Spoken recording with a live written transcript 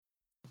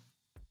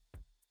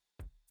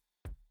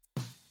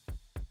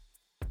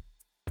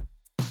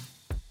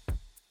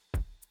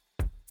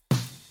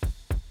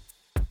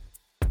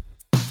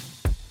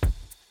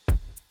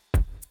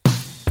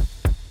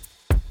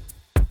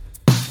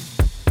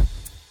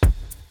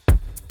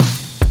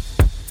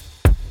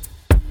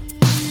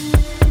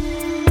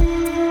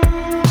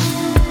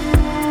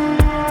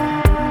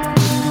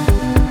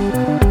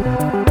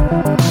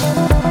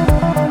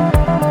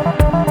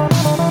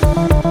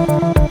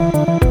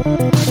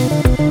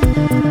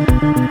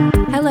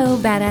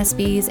Badass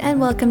Bees, and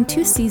welcome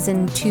to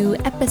Season 2,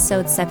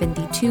 Episode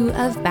 72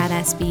 of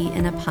Badass Bee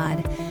in a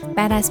Pod.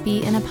 Badass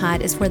Bee in a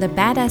Pod is for the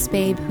badass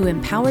babe who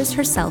empowers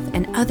herself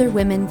and other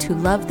women to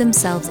love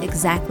themselves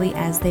exactly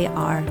as they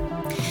are.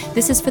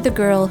 This is for the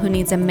girl who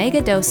needs a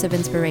mega dose of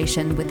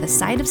inspiration with a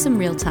side of some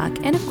real talk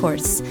and, of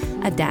course,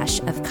 a dash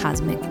of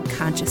cosmic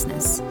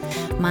consciousness.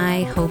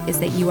 My hope is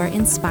that you are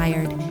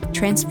inspired,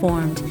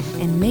 transformed,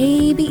 and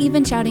maybe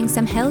even shouting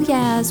some hell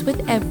yeahs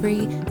with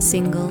every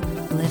single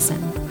listen.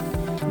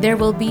 There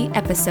will be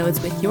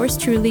episodes with yours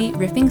truly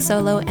riffing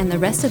solo, and the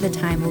rest of the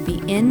time will be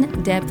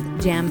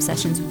in-depth jam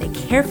sessions with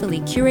a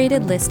carefully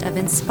curated list of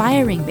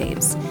inspiring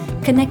babes,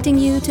 connecting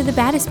you to the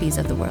baddest bees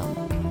of the world.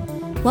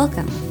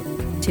 Welcome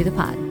to the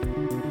pod.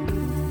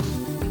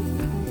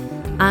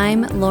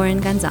 I'm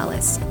Lauren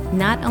Gonzalez,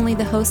 not only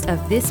the host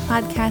of this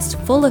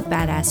podcast full of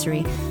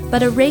badassery,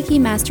 but a Reiki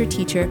master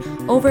teacher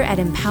over at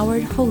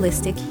Empowered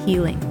Holistic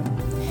Healing.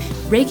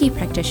 Reiki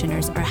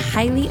practitioners are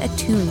highly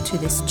attuned to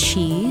this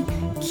chi,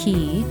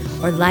 ki,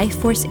 or life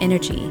force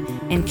energy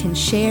and can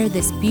share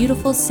this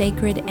beautiful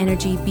sacred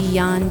energy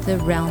beyond the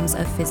realms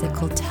of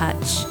physical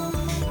touch.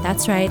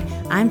 That's right,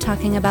 I'm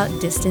talking about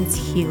distance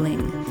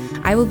healing.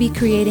 I will be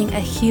creating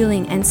a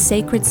healing and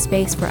sacred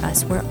space for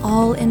us where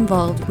all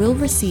involved will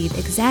receive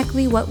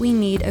exactly what we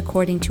need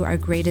according to our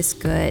greatest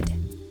good.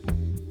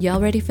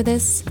 Y'all ready for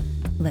this?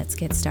 Let's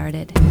get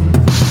started.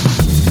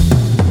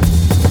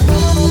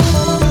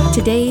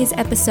 Today's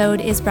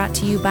episode is brought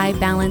to you by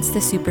Balance the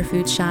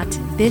Superfood Shot.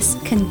 This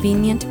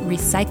convenient,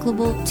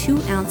 recyclable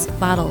 2-ounce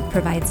bottle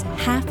provides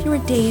half your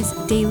day's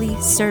daily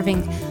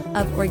serving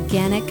of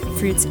organic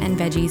fruits and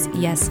veggies.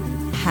 Yes,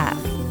 half.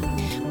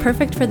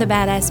 Perfect for the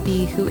badass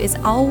bee who is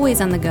always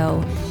on the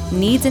go,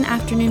 needs an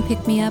afternoon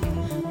pick-me-up,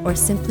 or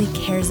simply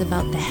cares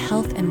about the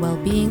health and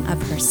well-being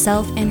of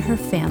herself and her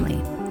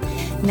family.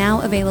 Now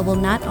available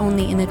not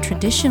only in the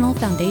traditional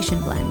foundation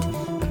blend,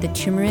 but the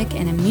turmeric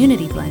and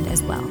immunity blend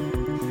as well.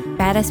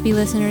 Badass Bee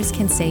listeners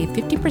can save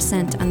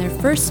 50% on their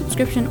first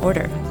subscription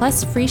order,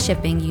 plus free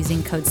shipping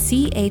using code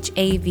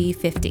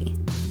CHAV50.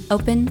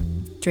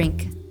 Open,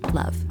 drink,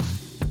 love.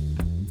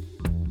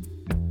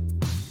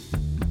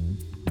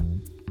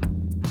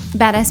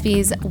 Badass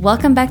Bees,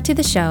 welcome back to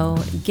the show.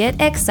 Get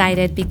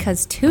excited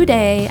because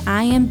today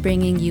I am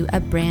bringing you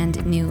a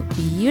brand new,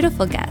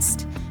 beautiful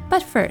guest.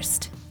 But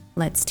first,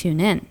 let's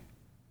tune in.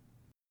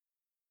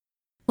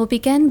 We'll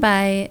begin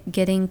by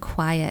getting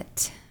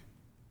quiet.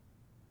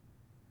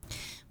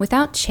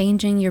 Without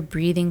changing your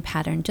breathing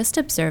pattern, just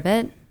observe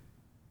it.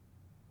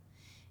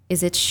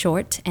 Is it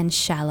short and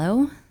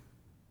shallow?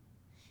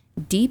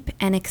 Deep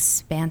and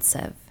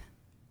expansive?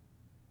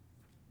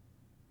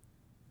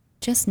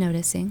 Just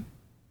noticing.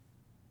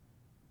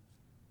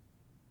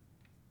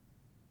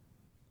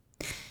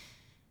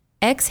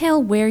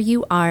 Exhale where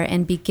you are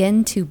and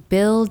begin to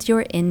build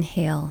your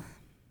inhale.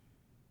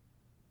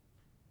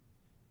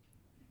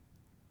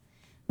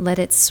 Let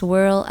it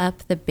swirl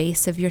up the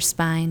base of your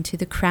spine to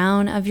the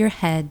crown of your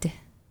head.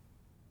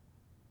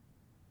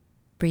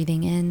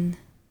 Breathing in,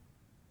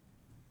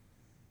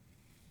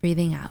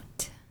 breathing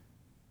out.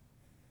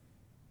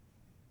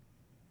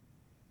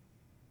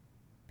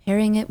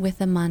 Pairing it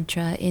with a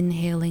mantra,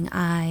 inhaling,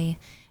 I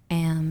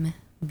am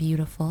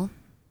beautiful.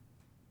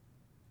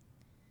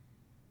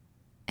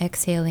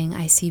 Exhaling,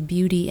 I see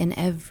beauty in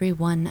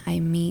everyone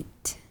I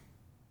meet.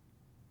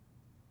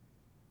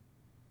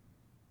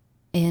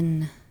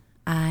 In,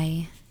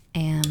 I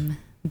am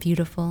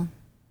beautiful.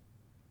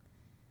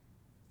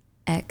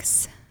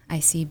 X,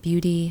 I see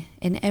beauty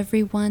in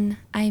everyone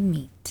I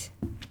meet.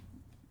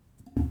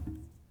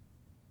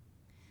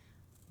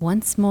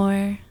 Once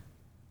more,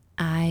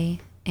 I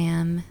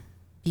am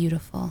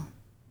beautiful.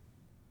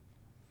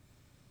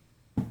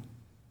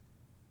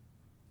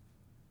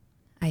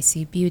 I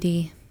see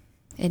beauty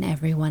in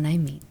everyone I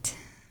meet.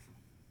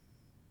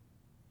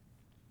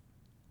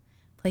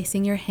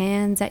 Placing your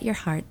hands at your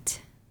heart.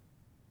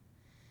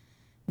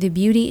 The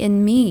beauty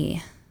in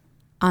me,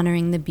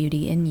 honoring the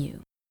beauty in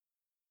you.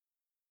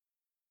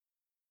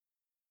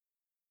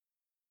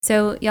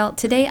 So, y'all,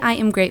 today I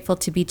am grateful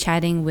to be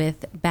chatting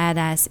with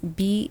badass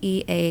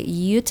BEA,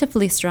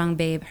 beautifully strong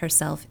babe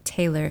herself,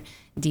 Taylor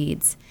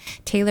Deeds.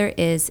 Taylor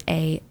is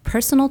a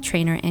personal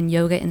trainer and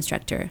yoga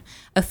instructor,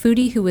 a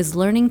foodie who is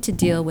learning to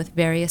deal with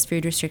various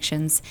food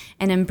restrictions,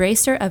 an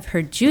embracer of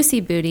her juicy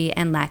booty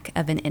and lack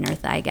of an inner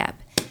thigh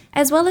gap,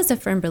 as well as a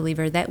firm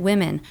believer that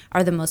women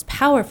are the most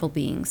powerful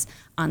beings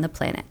on the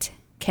planet.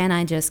 Can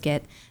I just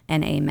get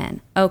an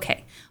amen?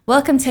 Okay.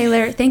 Welcome,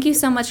 Taylor. Thank you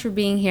so much for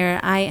being here.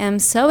 I am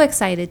so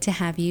excited to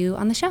have you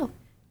on the show.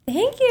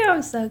 Thank you.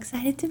 I'm so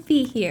excited to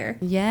be here.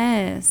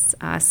 Yes.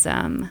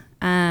 Awesome.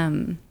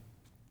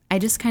 I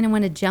just kind of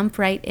want to jump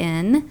right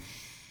in.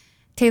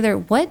 Taylor,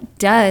 what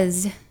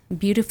does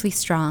beautifully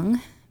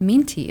strong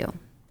mean to you?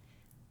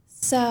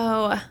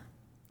 So,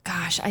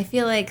 gosh, I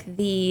feel like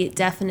the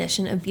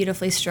definition of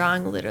beautifully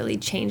strong literally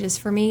changes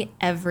for me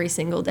every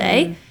single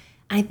day.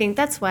 I think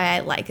that's why I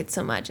like it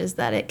so much, is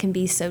that it can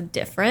be so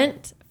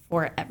different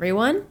for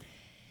everyone.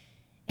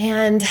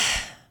 And,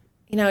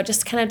 it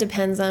just kind of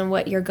depends on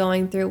what you're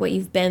going through, what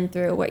you've been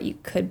through, what you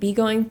could be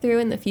going through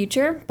in the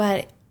future.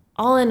 But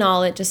all in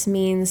all, it just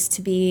means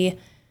to be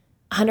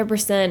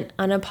 100%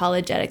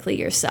 unapologetically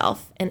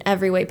yourself in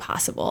every way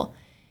possible,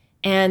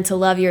 and to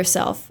love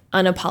yourself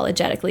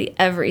unapologetically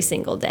every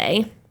single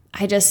day.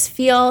 I just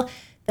feel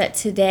that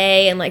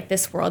today, and like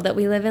this world that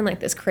we live in,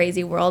 like this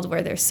crazy world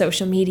where there's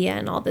social media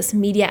and all this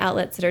media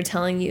outlets that are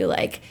telling you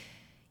like,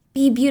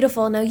 be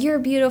beautiful. No, you're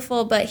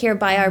beautiful, but here,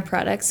 buy our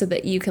products so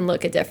that you can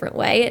look a different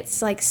way.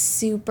 It's like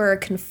super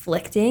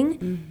conflicting.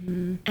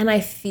 Mm-hmm. And I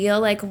feel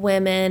like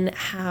women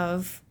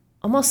have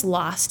almost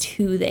lost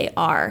who they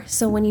are.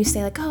 So when you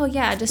say like, oh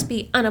yeah, just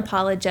be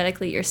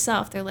unapologetically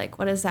yourself, they're like,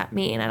 what does that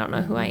mean? I don't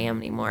know who I am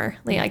anymore.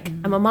 Like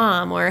I'm a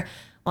mom, or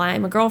well,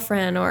 I'm a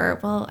girlfriend, or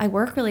well, I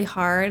work really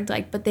hard,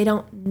 like, but they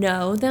don't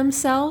know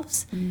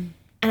themselves. And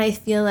I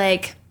feel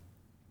like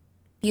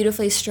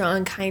Beautifully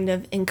Strong kind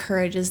of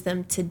encourages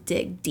them to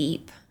dig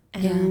deep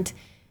and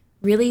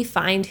really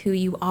find who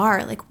you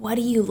are. Like, what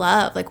do you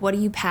love? Like, what are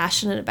you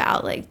passionate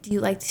about? Like, do you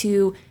like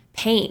to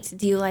paint?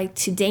 Do you like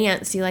to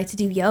dance? Do you like to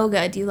do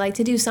yoga? Do you like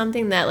to do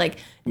something that like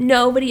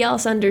nobody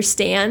else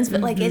understands,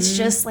 but like it's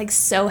just like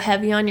so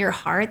heavy on your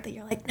heart that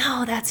you're like,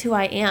 no, that's who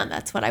I am.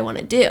 That's what I want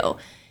to do.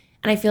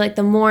 And I feel like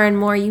the more and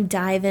more you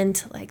dive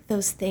into like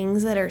those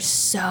things that are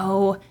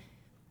so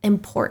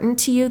important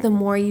to you, the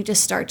more you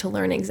just start to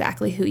learn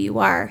exactly who you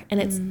are.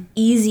 And it's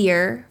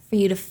easier for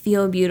you to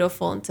feel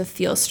beautiful and to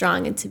feel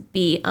strong and to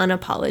be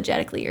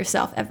unapologetically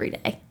yourself every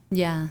day.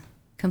 Yeah,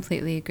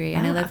 completely agree.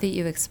 And I love that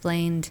you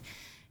explained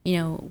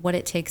what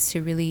it takes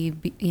to really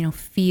be,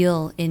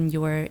 feel in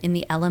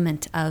the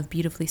element of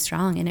Beautifully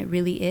Strong. And it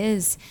really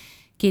is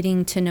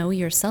getting to know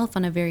yourself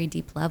on a very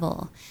deep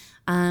level.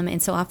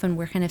 And so often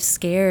we're kind of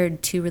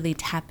scared to really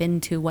tap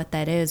into what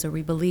that is, or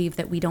we believe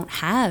that we don't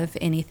have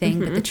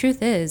anything. But the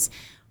truth is,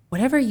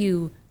 whatever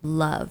you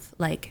love,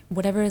 like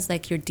whatever is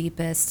like your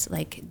deepest,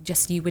 like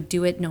just you would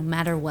do it no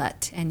matter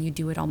what, and you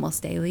do it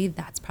almost daily,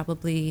 that's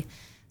probably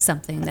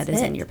something that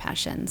is in your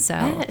passion. So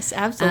yes,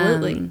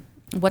 absolutely.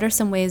 What are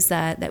some ways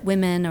that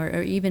women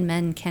or even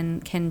men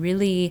can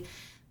really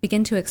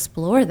begin to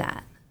explore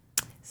that?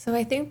 So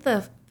I think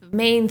the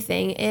main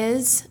thing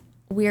is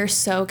we're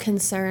so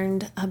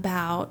concerned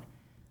about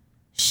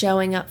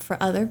showing up for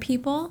other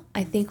people.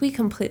 I think we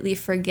completely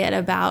forget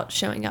about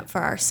showing up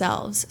for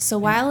ourselves. So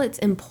while it's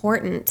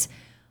important,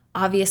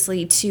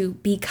 obviously, to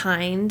be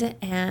kind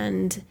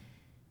and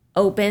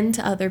open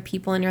to other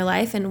people in your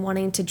life and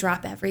wanting to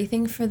drop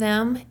everything for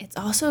them, it's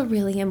also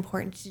really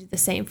important to do the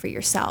same for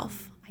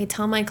yourself. I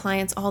tell my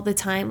clients all the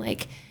time,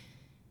 like,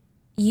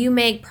 you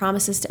make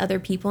promises to other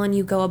people and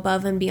you go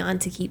above and beyond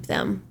to keep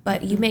them,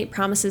 but you make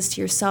promises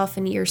to yourself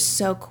and you're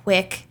so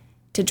quick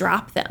to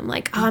drop them.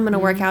 Like, oh, I'm going to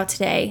work out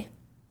today,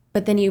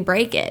 but then you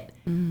break it.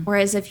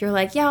 Whereas if you're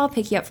like, yeah, I'll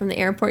pick you up from the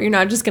airport, you're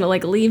not just going to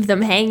like leave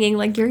them hanging,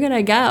 like you're going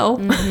to go,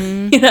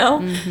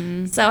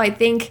 So I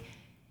think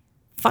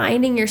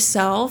finding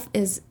yourself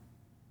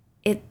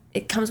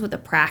it comes with a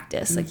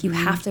practice. Like, you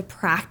have to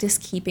practice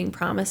keeping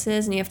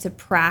promises, and you have to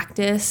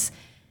practice,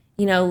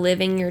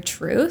 living your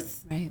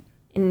truth. Right.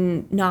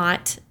 And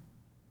not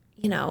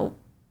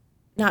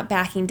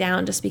backing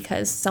down just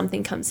because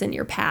something comes in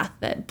your path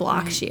that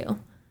blocks you.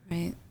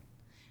 Right.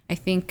 I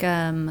think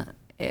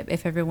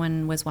if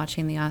everyone was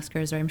watching the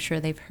Oscars, or I'm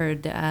sure they've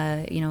heard,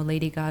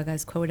 Lady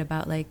Gaga's quote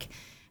about like,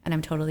 and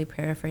I'm totally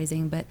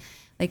paraphrasing, but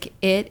like,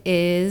 it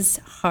is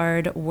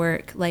hard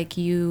work. Like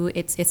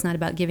it's not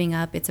about giving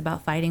up. It's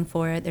about fighting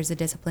for it. There's a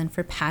discipline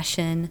for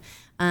passion.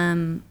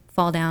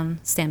 Fall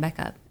down, stand back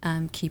up.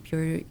 Keep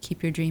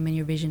your dream and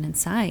your vision in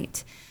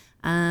sight.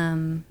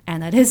 And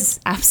that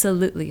is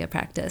absolutely a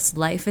practice.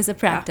 Life is a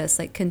practice,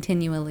 like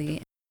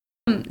continually.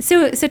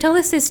 So tell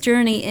us this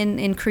journey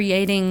in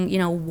creating,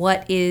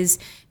 what is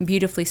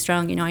Beautifully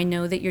Strong. I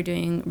know that you're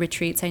doing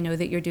retreats. I know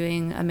that you're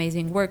doing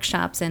amazing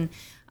workshops, and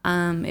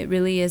it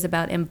really is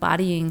about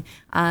embodying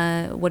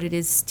what it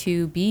is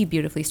to be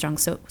beautifully strong.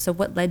 So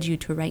what led you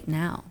to right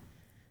now?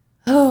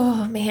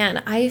 Oh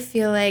man, I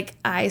feel like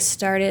I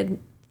started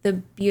the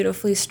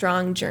Beautifully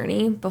Strong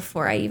journey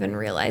before I even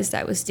realized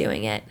I was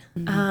doing it.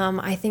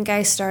 I think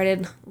I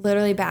started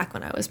literally back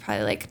when I was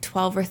probably like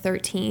 12 or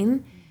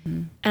 13,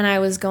 and I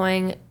was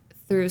going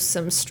through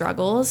some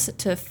struggles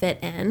to fit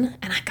in.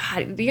 And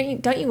God,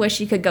 don't you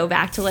wish you could go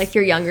back to like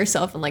your younger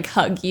self and like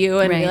hug you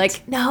and be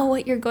like, no,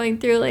 what you're going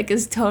through like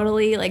is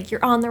totally like,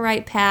 you're on the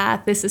right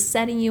path. This is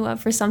setting you up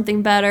for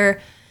something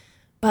better.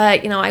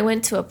 But, I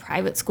went to a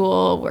private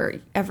school where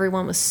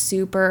everyone was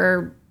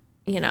super,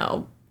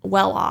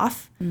 well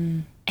off.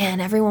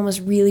 And everyone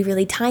was really,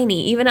 really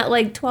tiny. Even at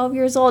like 12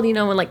 years old, when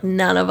like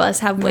none of us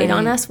have weight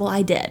on us. Well,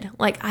 I did.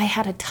 Like, I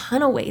had a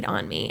ton of weight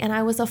on me, and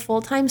I was a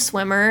full-time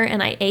swimmer,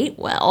 and I ate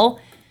well,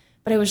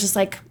 but it was just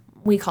like,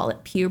 we call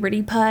it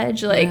puberty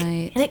pudge. Like,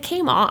 and it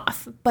came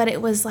off, but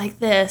it was like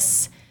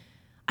this,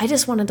 I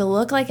just wanted to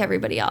look like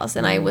everybody else.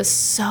 And I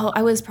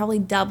was probably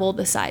double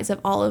the size of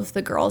all of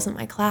the girls in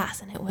my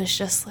class. And it was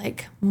just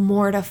like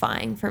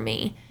mortifying for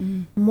me,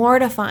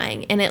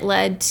 mortifying. And it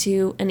led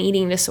to an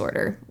eating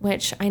disorder,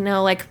 which I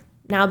know like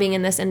now being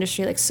in this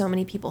industry, like so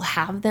many people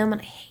have them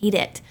and I hate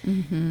it.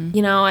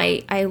 You know,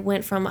 I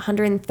went from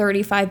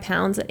 135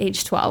 pounds at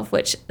age 12,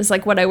 which is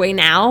like what I weigh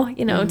now,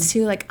 you know,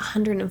 to like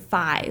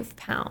 105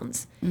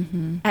 pounds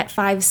at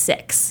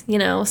 5'6", you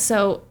know,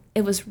 so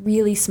it was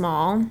really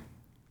small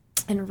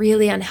and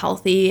really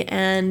unhealthy,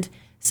 and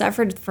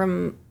suffered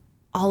from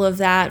all of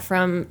that,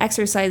 from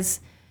exercise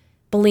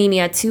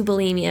bulimia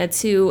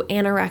to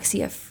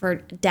anorexia for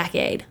a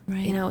decade.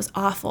 Right. You know, it was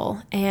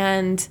awful.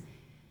 And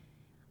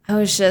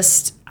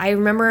I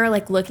remember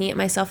like looking at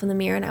myself in the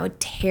mirror and I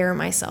would tear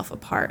myself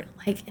apart.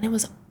 Like, and it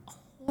was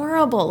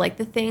horrible. Like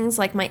the things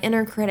like my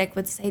inner critic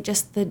would say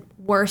just the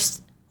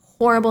worst,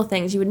 horrible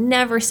things you would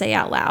never say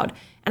out loud.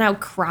 And I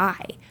would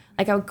cry.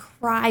 Like I would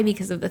cry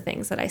because of the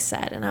things that I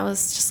said. And I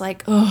was just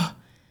like, oh,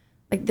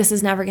 like this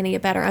is never going to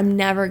get better. I'm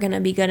never going to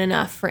be good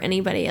enough for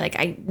anybody. Like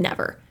I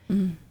never.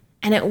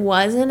 And it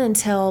wasn't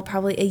until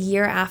probably a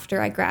year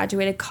after I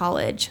graduated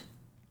college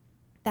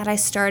that I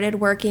started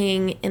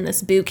working in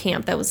this boot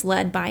camp that was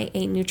led by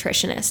a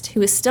nutritionist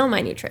who is still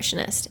my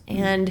nutritionist.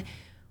 And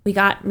we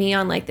got me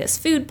on like this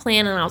food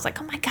plan, and I was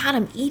like, oh my God,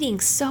 I'm eating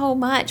so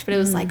much. But it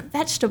was like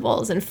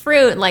vegetables and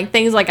fruit and like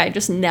things like I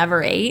just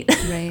never ate.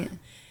 Right.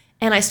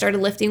 And I started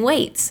lifting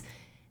weights.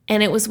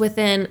 And it was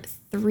within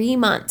 3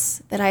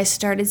 months that I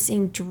started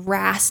seeing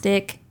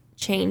drastic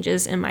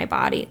changes in my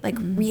body, like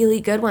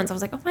really good ones. I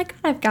was like, oh my God,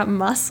 I've got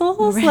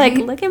muscles. Right. Like,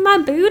 look at my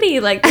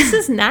booty. Like, this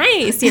is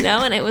nice, you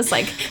know? And it was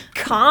like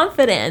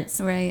confidence.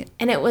 Right.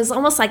 And it was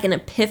almost like an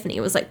epiphany.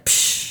 It was like,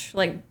 psh,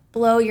 like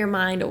blow your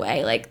mind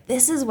away. Like,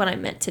 this is what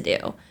I'm meant to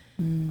do.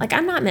 Like,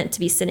 I'm not meant to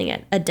be sitting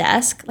at a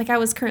desk. Like, I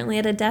was currently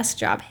at a desk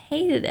job,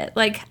 hated it.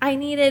 Like, I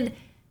needed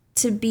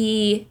to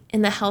be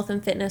in the health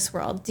and fitness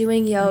world,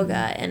 doing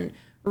yoga and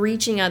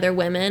reaching other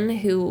women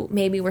who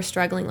maybe were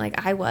struggling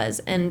like I was,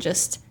 and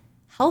just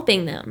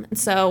helping them. And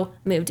so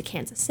moved to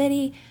Kansas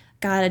City,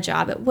 got a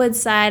job at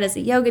Woodside as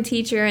a yoga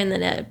teacher and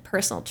then a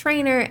personal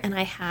trainer. And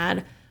I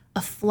had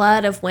a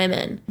flood of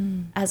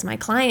women as my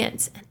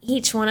clients. And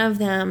each one of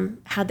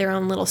them had their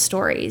own little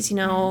stories, you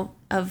know,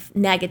 of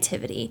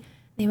negativity.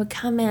 They would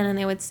come in and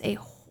they would say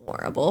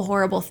horrible,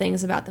 horrible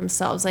things about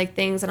themselves, like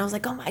things. And I was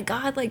like, oh my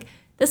God, like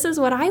this is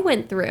what I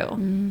went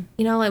through.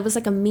 You know, it was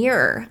like a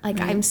mirror.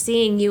 Like I'm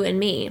seeing you and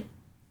me.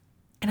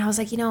 And I was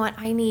like, you know what?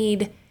 I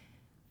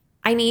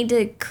need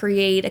to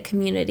create a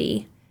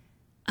community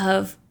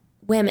of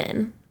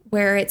women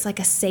where it's like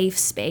a safe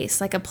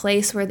space, like a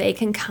place where they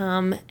can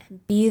come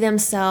and be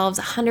themselves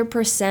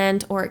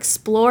 100% or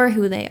explore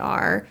who they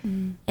are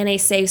in a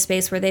safe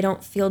space where they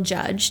don't feel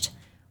judged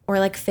or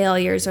like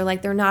failures or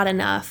like they're not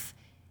enough,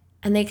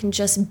 and they can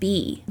just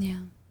be. Yeah.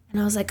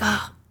 And I was like,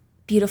 oh,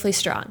 beautifully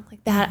strong.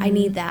 Like that, I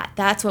need that.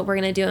 That's what we're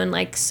going to do. And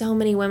like so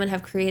many women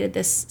have created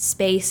this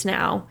space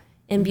now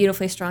in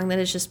Beautifully Strong that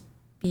is just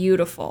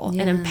beautiful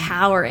and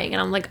empowering.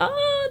 And I'm like,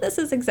 oh, this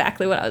is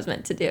exactly what I was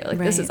meant to do. Like,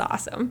 this is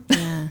awesome.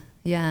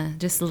 Yeah.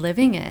 Just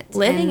living it.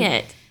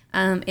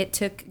 It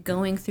took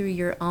going through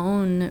your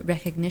own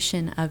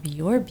recognition of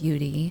your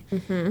beauty,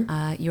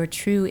 your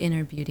true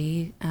inner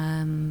beauty,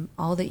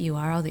 all that you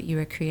are, all that you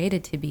were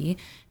created to be,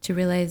 to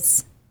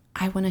realize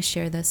I want to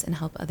share this and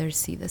help others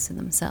see this in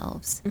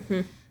themselves.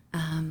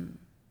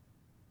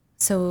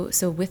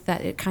 So with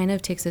that, it kind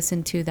of takes us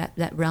into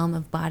that realm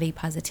of body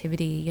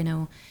positivity, you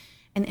know.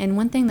 And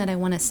one thing that I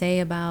want to say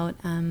about,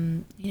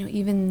 you know,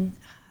 even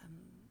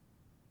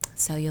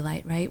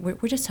cellulite, right?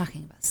 We're just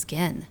talking about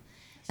skin.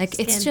 Like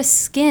it's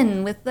just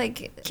skin with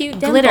like cute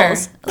glitter.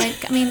 Dimples.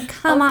 Like, I mean,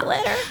 come on.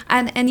 Glitter.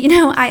 And you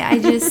know, I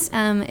just,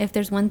 if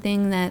there's one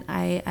thing that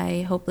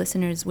I hope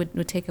listeners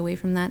would take away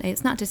from that,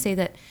 it's not to say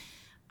that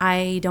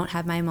I don't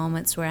have my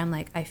moments where I'm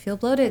like, I feel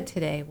bloated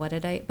today. What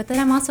did I, but then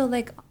I'm also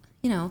like,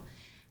 you know,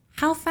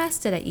 how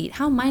fast did I eat?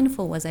 How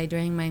mindful was I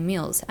during my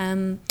meals?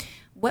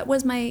 What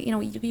was my, you know,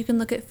 you can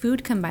look at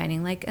food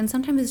combining, like, and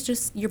sometimes it's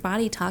just your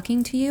body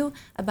talking to you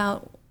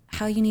about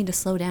how you need to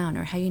slow down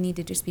or how you need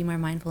to just be more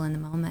mindful in the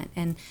moment.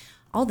 And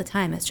all the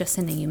time it's just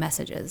sending you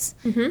messages.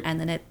 And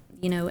then it,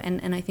 you know,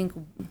 and I think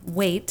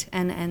weight,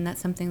 and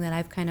that's something that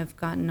I've kind of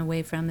gotten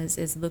away from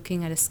is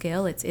looking at a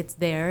scale. It's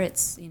there,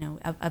 it's, you know,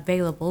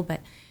 available,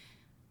 but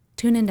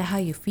tune into how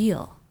you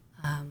feel,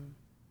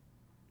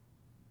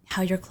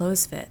 how your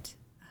clothes fit,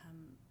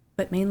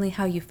 but mainly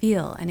how you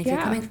feel. And if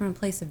you're coming from a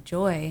place of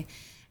joy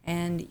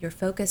and you're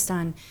focused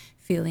on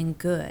feeling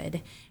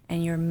good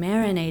and you're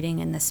marinating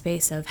in the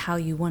space of how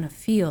you want to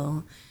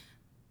feel,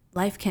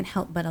 life can't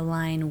help but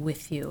align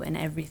with you, and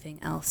everything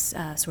else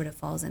sort of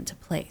falls into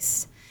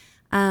place.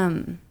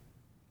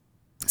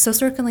 So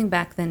circling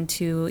back then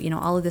to, you know,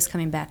 all of this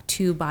coming back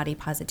to body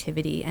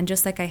positivity, and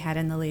just like I had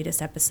in the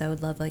latest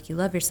episode, Love Like You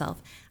Love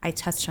Yourself, I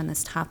touched on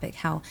this topic,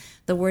 how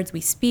the words we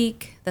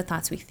speak, the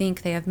thoughts we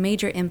think, they have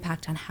major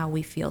impact on how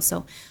we feel.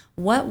 So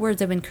what words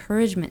of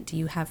encouragement do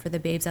you have for the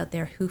babes out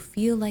there who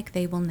feel like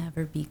they will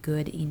never be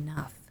good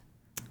enough?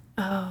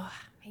 Oh,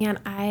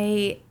 man,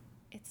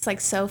 it's like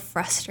so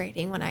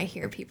frustrating when I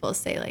hear people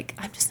say like,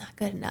 I'm just not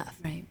good enough.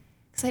 Right.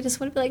 Because I just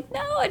want to be like,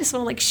 no, I just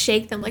want to like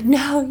shake them like,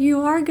 no,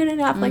 you are good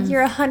enough. Like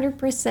you're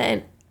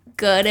 100%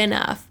 good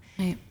enough.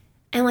 Right.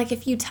 And like,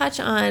 if you touch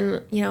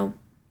on,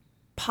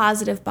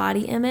 positive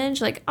body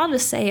image, like, I'll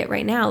just say it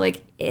right now,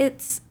 like,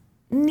 it's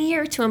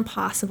near to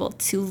impossible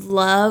to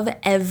love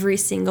every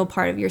single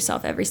part of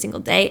yourself every single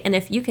day. And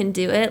if you can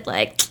do it,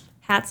 like,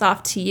 hats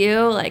off to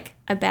you, like,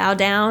 I bow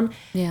down.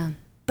 Yeah.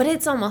 But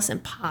it's almost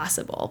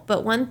impossible.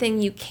 But one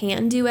thing you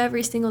can do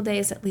every single day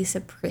is at least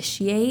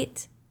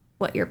appreciate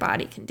what your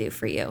body can do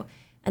for you.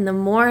 And the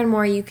more and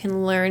more you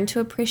can learn to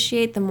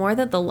appreciate, the more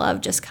that the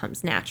love just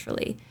comes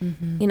naturally.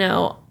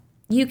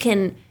 You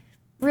can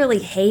really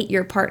hate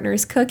your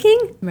partner's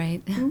cooking,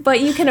 Right.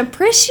 but you can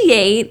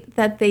appreciate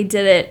that they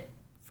did it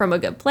from a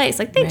good place.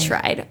 Like, they Right.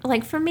 tried.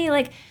 Like, for me,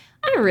 like,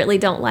 I really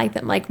don't like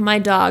them. Like, my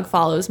dog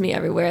follows me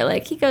everywhere.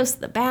 Like, he goes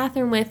to the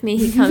bathroom with me.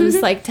 He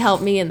comes like to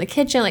help me in the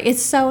kitchen. Like,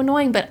 it's so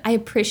annoying, but I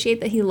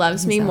appreciate that he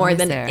loves me more always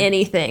than there.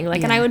 anything.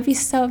 Like, and Yeah. I would be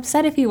so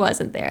upset if he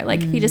wasn't there.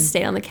 Like, if he just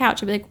stayed on the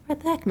couch, I'd be like,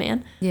 what the heck,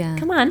 man? Yeah.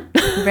 Come on.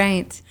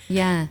 Right.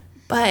 Yeah.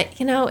 But,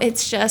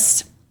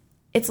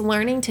 it's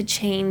learning to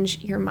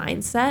change your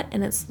mindset,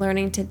 and it's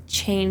learning to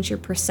change your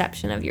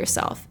perception of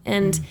yourself.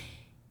 And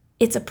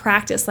it's a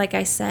practice, like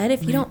I said.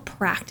 If you don't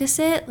practice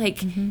it,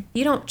 like,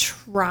 you don't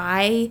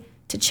try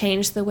to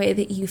change the way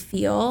that you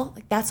feel,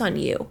 like, that's on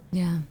you.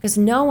 Yeah. Because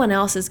no one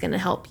else is going to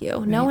help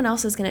you. No one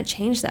else is going to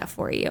change that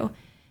for you.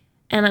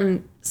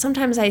 And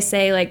sometimes I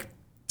say, like,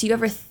 do you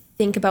ever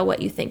think about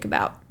what you think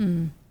about?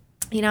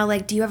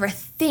 Like, do you ever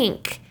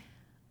think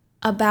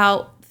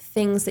about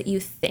things that you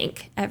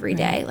think every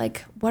day?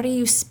 Like, what are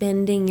you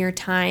spending your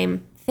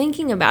time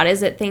thinking about?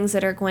 Is it things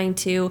that are going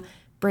to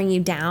bring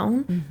you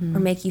down or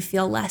make you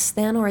feel less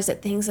than? Or is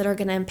it things that are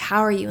going to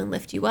empower you and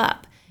lift you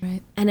up?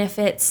 Right. And if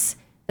it's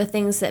the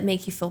things that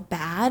make you feel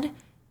bad,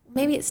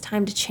 maybe it's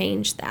time to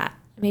change that.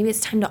 Maybe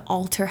it's time to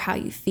alter how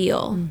you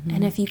feel.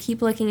 And if you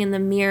keep looking in the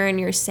mirror and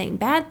you're saying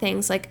bad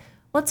things, like,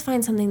 let's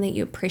find something that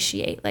you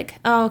appreciate. Like,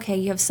 oh, okay,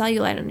 you have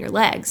cellulite on your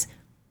legs.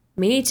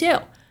 Me too.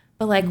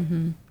 But like,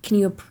 can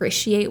you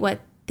appreciate what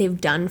they've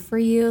done for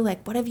you?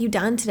 Like, what have you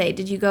done today?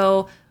 Did you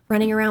go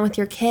running around with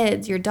your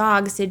kids, your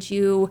dogs? Did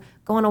you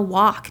go on a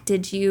walk?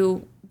 Did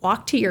you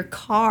walk to your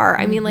car?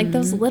 I mean, like,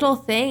 those little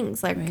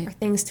things, like, are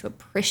things to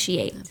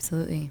appreciate.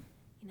 Absolutely.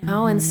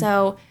 And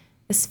so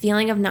this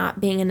feeling of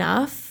not being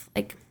enough,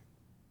 like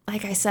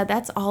I said,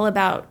 that's all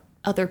about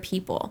other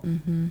people.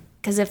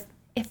 Because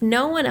if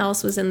no one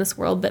else was in this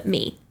world but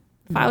me,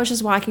 if I was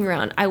just walking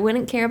around, I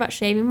wouldn't care about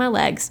shaving my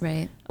legs.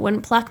 Right. I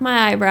wouldn't pluck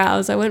my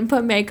eyebrows. I wouldn't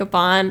put makeup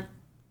on.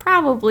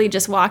 Probably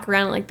just walk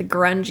around in like the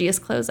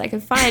grungiest clothes I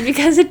could find,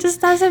 because it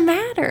just doesn't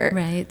matter.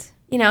 Right.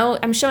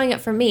 I'm showing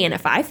up for me, and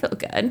if I feel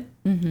good,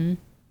 I'm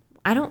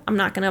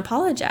not going to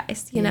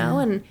apologize, you know?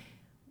 And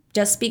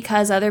just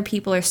because other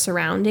people are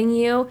surrounding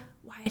you,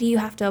 why do you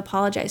have to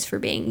apologize for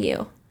being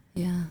you?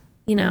 Yeah.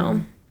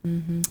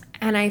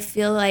 And I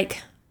feel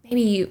like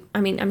maybe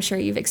I'm sure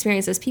you've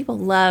experienced this. People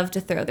love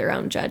to throw their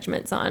own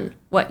judgments on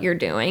what you're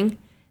doing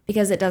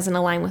because it doesn't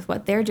align with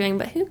what they're doing,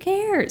 but who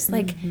cares?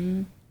 Like,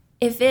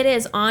 if it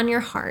is on your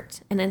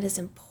heart and it is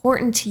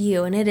important to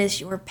you and it is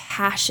your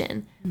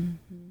passion,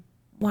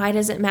 why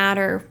does it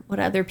matter what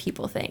other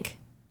people think?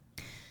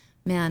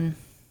 Man,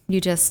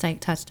 you just like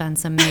touched on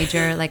some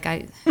major,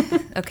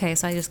 okay,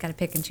 so I just got to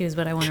pick and choose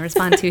what I want to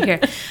respond to here.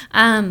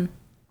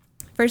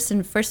 First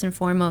and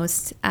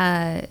foremost,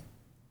 the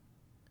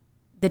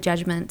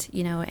judgment,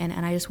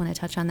 and I just want to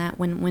touch on that.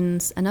 When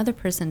another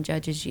person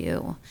judges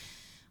you,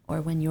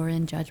 or when you're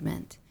in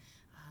judgment,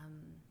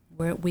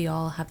 we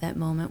all have that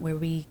moment where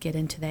we get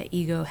into that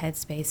ego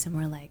headspace and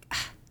we're like,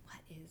 what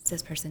is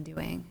this person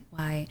doing?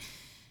 Why?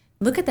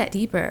 Look at that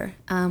deeper.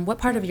 What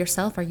part of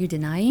yourself are you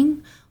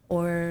denying?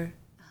 Or,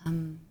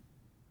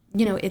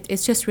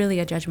 it's just really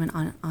a judgment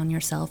on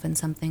yourself and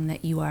something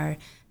that you are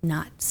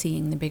not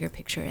seeing the bigger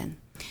picture in.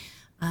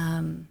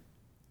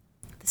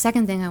 The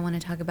second thing I want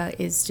to talk about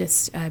is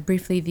just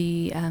briefly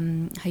the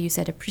how you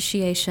said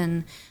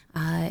appreciation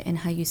and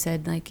how you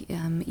said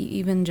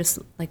even just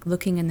like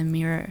looking in the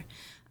mirror.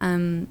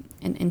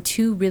 And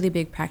two really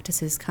big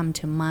practices come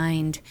to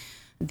mind.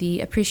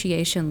 The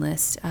appreciation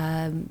list,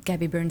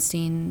 Gabby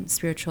Bernstein,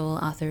 spiritual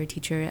author,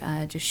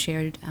 teacher, just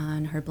shared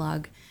on her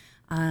blog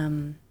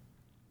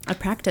a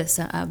practice,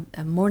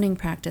 a morning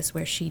practice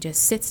where she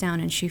just sits down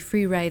and she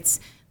free writes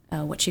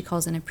what she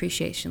calls an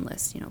appreciation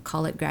list,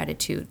 call it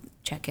gratitude,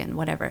 check-in,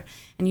 whatever.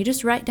 And you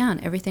just write down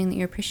everything that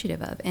you're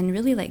appreciative of and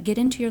really get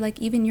into your,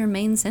 even your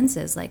main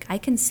senses. Like, I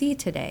can see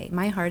today,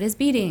 my heart is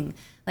beating.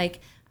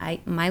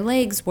 My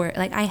legs were,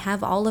 I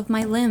have all of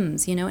my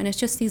limbs, and it's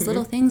just these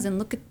little things. And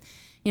look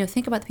at,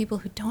 think about the people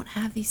who don't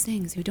have these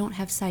things, who don't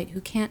have sight,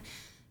 who can't,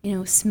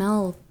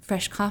 smell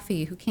fresh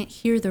coffee, who can't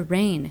hear the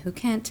rain, who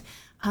can't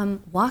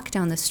walk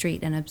down the street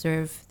and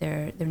observe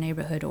their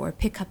neighborhood or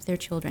pick up their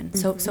children,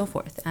 so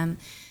forth.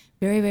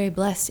 Very, very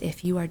blessed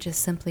if you are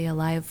just simply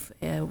alive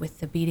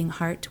with the beating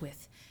heart,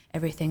 with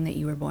everything that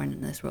you were born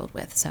in this world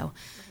with. So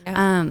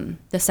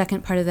the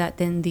second part of that,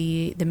 then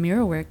the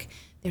mirror work,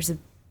 there's a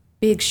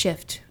big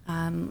shift.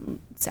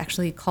 It's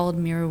actually called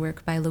Mirror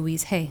Work by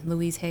Louise Hay.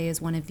 Louise Hay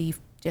is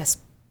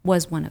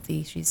was one of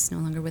the, she's no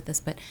longer with us,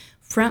 but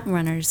front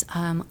runners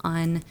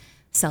on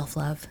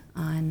self-love,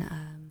 on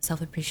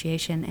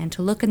self-appreciation, and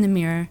to look in the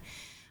mirror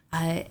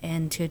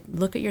and to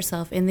look at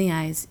yourself in the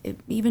eyes,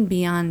 even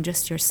beyond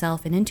just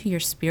yourself and into your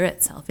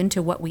spirit self,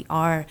 into what we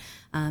are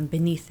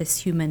beneath this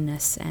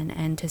humanness,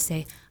 and to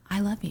say, I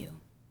love you.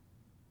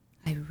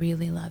 I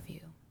really love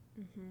you.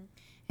 Mm-hmm.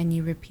 And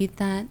you repeat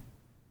that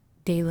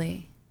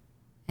daily.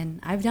 And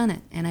I've done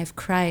it, and I've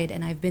cried,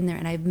 and I've been there,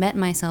 and I've met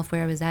myself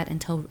where I was at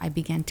until I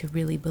began to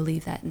really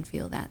believe that and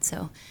feel that.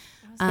 So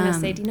I was going to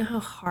say, do you know how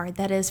hard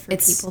that is for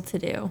people to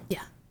do?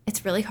 Yeah.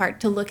 It's really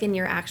hard to look in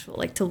your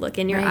to look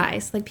in your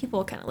eyes. Like,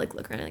 people kind of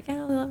look around like, I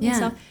love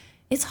myself.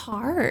 It's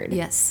hard.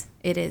 Yes,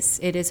 it is.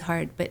 It is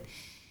hard, but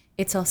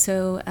it's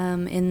also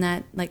in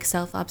that like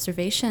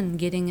self-observation,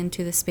 getting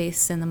into the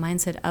space and the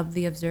mindset of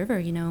the observer,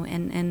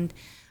 and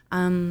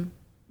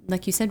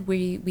like you said,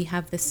 we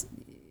have this,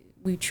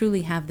 we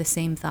truly have the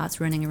same thoughts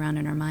running around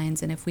in our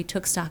minds. And if we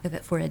took stock of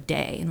it for a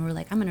day and we're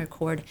like, I'm going to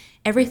record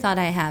every thought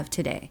I have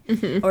today,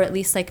 mm-hmm. or at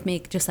least like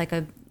make just like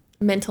a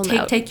mental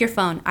note. Take your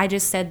phone. I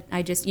just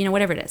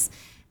whatever it is,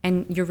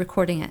 and you're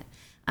recording it.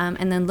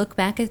 And then look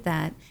back at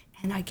that,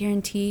 and I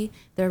guarantee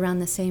they're around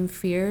the same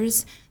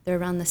fears. They're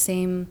around the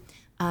same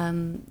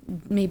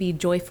maybe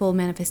joyful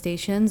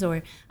manifestations,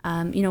 or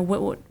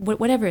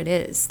whatever it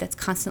is that's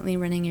constantly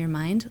running in your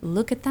mind.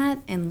 Look at that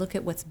and look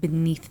at what's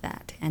beneath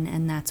that,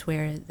 and that's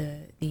where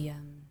the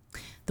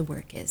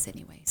work is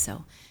anyway.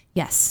 So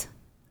yes,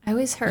 I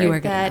always heard you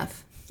were good that.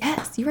 Enough.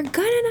 Yes, you were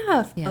good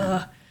enough. Yeah.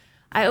 Ugh.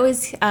 I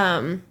always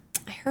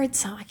I heard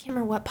I can't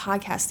remember what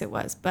podcast it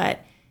was, but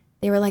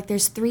they were like,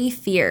 there's 3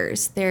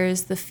 fears.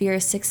 There's the fear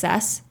of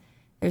success,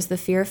 there's the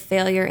fear of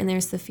failure, and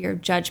there's the fear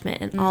of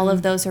judgment. And all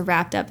of those are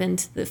wrapped up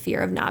into the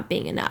fear of not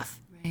being enough.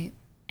 Right.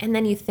 And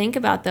then you think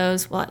about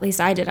those, well, at least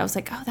I did. I was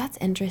like, oh, that's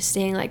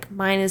interesting. Like,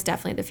 mine is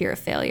definitely the fear of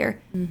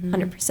failure,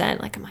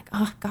 100%. Like, I'm like,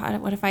 oh,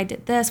 God, what if I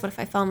did this? What if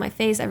I fell on my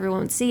face? Everyone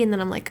would see. And then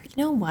I'm like,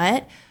 you know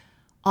what?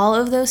 All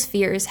of those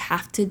fears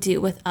have to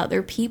do with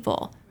other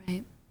people.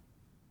 Right.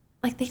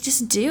 Like, they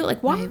just do.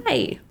 Like, why?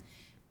 Right.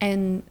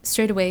 And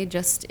straight away,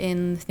 just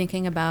in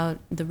thinking about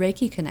the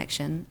Reiki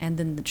connection and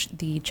then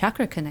the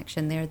chakra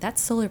connection there, that's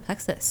solar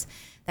plexus.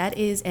 That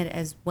is, and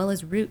as well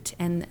as root.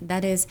 And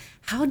that is,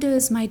 how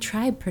does my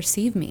tribe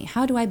perceive me?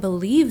 How do I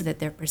believe that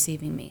they're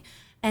perceiving me?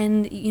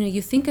 And,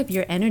 you think of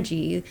your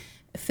energy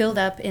filled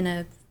up in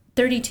a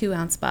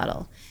 32-ounce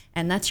bottle,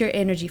 and that's your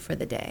energy for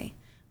the day.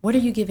 What are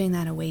you giving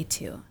that away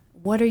to?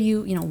 What are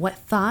you, what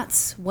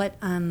thoughts, what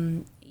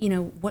do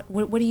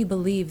you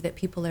believe that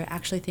people are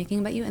actually thinking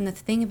about you? And the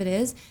thing of it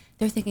is,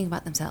 they're thinking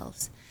about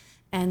themselves,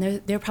 and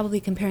they're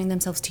probably comparing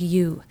themselves to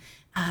you,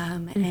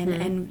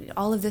 and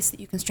all of this that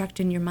you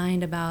construct in your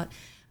mind about,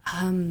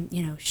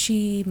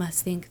 she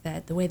must think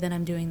that the way that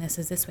I'm doing this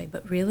is this way,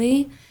 but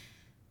really,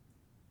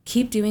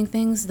 keep doing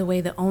things the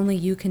way that only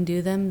you can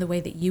do them, the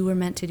way that you were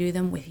meant to do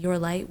them, with your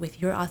light, with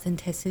your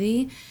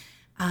authenticity.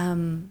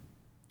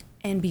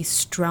 And be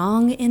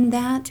strong in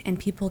that, and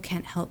people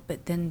can't help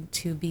but then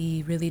to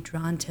be really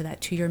drawn to that,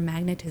 to your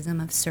magnetism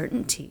of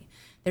certainty.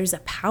 There's a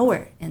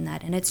power in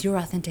that, and it's your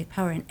authentic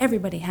power, and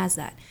everybody has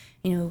that.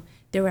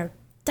 There are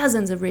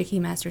dozens of Reiki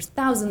masters,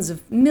 thousands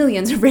of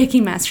millions of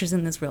Reiki masters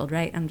in this world,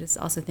 right? I'm just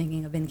also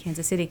thinking of in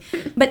Kansas City,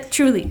 but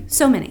truly,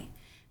 so many.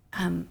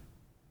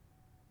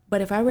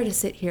 But if I were to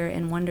sit here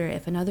and wonder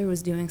if another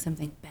was doing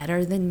something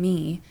better than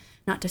me,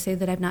 not to say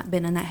that I've not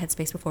been in that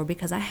headspace before,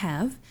 because I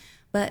have,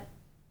 but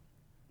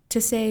to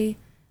say,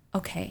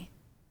 okay,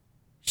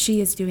 she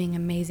is doing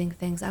amazing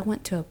things. I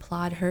want to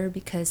applaud her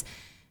because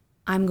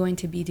I'm going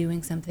to be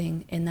doing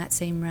something in that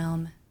same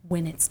realm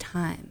when it's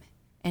time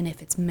and if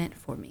it's meant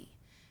for me.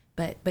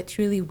 But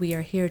truly, we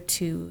are here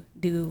to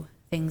do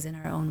things in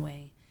our own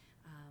way,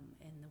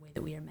 in the way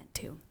that we are meant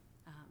to.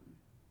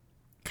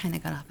 Kind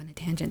of got off on a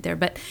tangent there,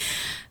 but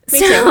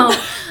so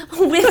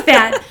with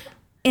that,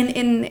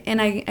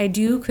 and I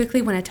do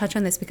quickly want to touch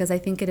on this because I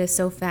think it is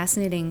so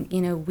fascinating.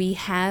 We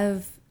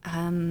have.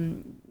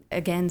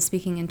 Again,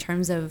 speaking in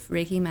terms of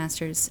Reiki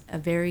masters, a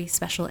very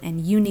special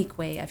and unique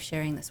way of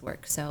sharing this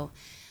work. So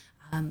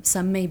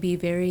some may be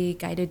very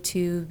guided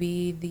to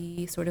be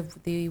the sort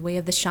of the way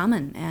of the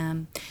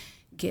shaman,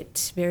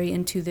 get very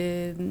into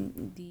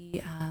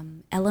the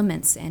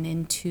elements and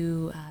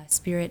into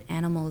spirit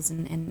animals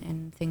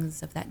and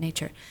things of that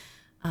nature.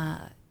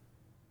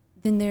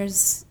 Then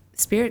there's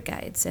spirit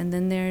guides, and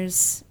then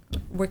there's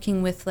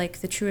working with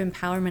like the true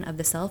empowerment of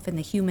the self and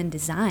the human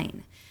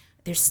design.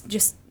 There's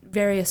just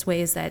various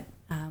ways that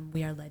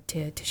we are led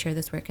to share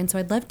this work. And so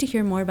I'd love to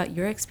hear more about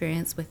your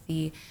experience with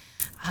the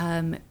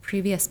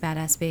previous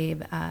Badass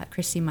Babe,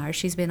 Christy Marr.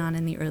 She's been on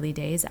in the early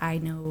days. I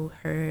know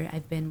her.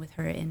 I've been with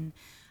her in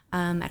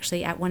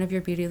actually at one of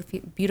your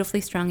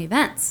Beautifully Strong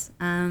events.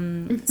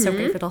 So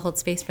grateful to hold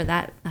space for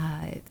that.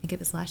 I think it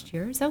was last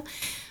year or so.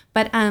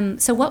 But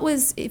so what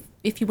was,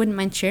 if you wouldn't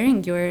mind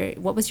sharing,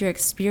 what was your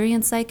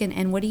experience like,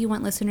 and what do you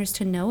want listeners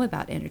to know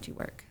about energy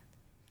work?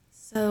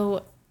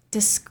 So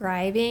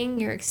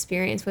describing your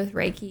experience with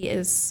Reiki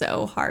is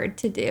so hard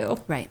to do.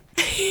 Right.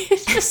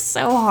 It's just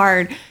so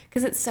hard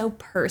because it's so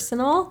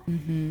personal.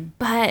 Mm-hmm.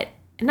 But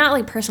not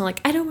like personal,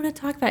 like I don't want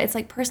to talk about it. It's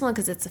like personal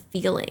because it's a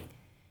feeling.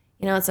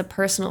 You know, it's a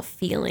personal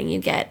feeling you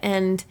get.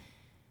 And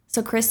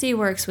so Christy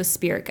works with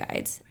spirit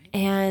guides.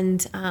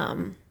 And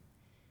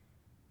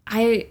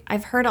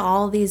I've heard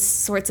all these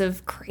sorts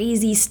of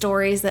crazy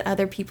stories that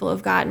other people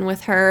have gotten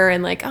with her,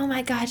 and like, oh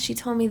my God, she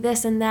told me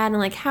this and that, and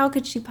like, how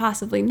could she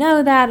possibly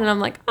know that? And I'm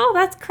like, oh,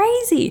 that's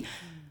crazy.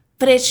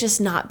 But it's just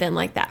not been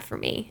like that for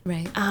me.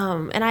 Right.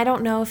 And I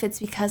don't know if it's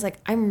because like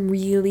I'm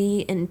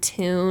really in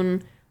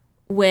tune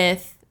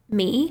with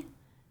me.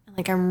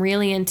 Like I'm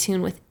really in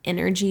tune with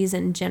energies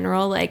in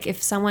general. Like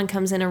if someone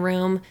comes in a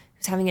room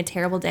who's having a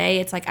terrible day,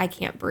 it's like I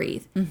can't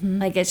breathe.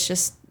 Like it's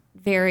just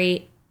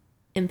very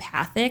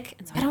empathic.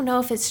 And so I don't know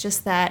if it's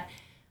just that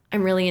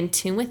I'm really in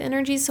tune with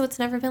energies, so it's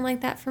never been like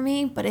that for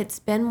me, but it's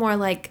been more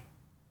like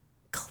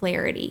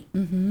clarity.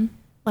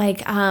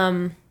 Like,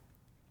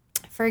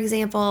 for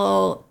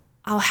example,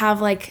 I'll have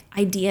like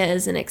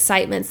ideas and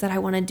excitements that I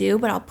want to do,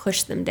 but I'll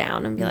push them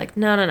down and be like,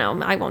 no,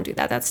 I won't do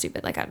that. That's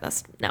stupid. Like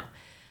that's no.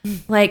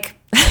 Like,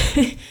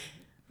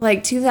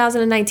 like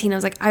 2019, I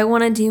was like, I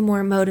want to do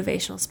more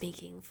motivational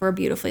speaking for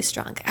Beautifully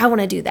Strong. I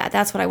want to do that.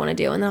 That's what I want to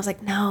do. And then I was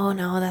like, no, I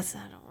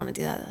don't want to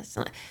do that.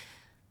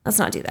 Let's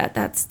not do that.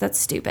 That's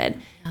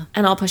stupid. Yeah.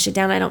 And I'll push it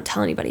down. I don't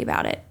tell anybody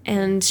about it.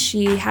 And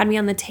she had me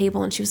on the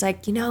table and she was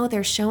like, you know,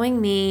 they're showing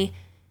me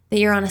that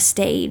you're on a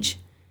stage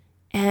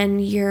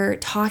and you're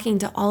talking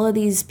to all of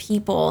these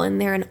people and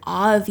they're in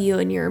awe of you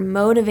and you're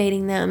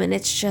motivating them. And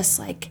it's just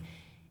like,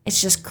 it's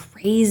just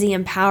crazy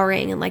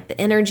empowering and like the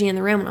energy in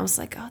the room. And I was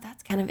like, oh,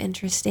 that's kind of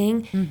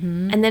interesting.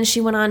 And then she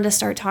went on to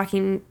start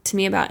talking to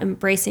me about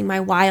embracing my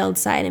wild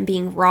side and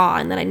being raw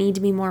and that I need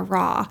to be more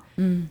raw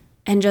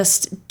and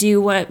just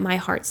do what my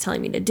heart's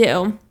telling me to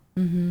do.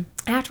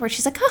 Afterwards,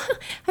 she's like, oh,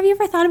 have you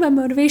ever thought about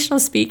motivational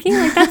speaking?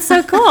 Like, that's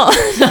so cool.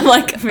 And I'm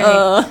like,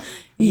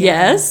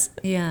 yes.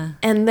 Yeah.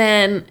 And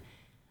then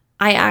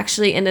I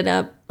actually ended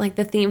up, like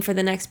the theme for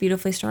the next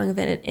Beautifully Strong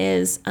event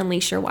is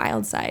Unleash Your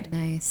Wild Side.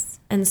 Nice.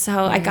 And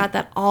so I got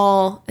that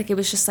all, like it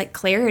was just like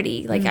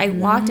clarity. Like I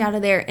walked out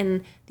of there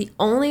and the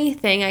only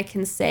thing I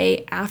can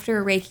say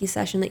after a Reiki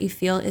session that you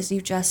feel is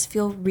you just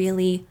feel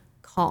really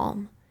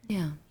calm.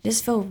 Yeah. You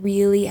just feel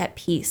really at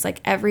peace. Like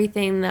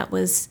everything that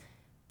was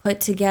put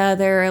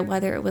together,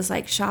 whether it was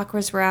like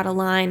chakras were out of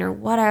line or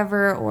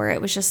whatever, or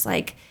it was just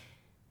like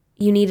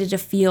you needed to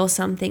feel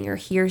something or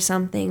hear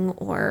something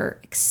or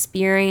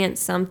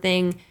experience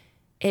something,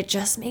 it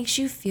just makes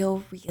you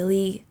feel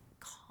really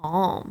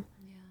calm.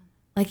 Yeah.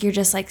 Like you're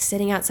just like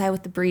sitting outside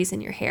with the breeze in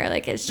your hair.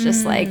 Like it's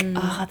just like,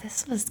 oh,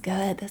 this was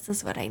good. This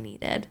is what I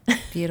needed.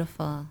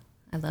 Beautiful.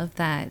 I love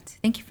that.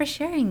 Thank you for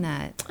sharing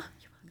that. Oh,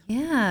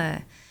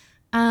 yeah.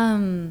 There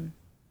was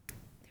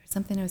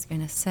something I was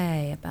going to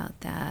say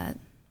about that.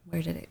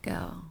 Where did it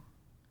go?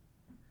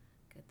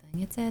 Good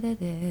thing it's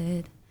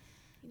edited.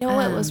 You know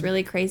what was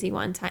really crazy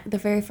one time? The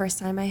very first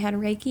time I had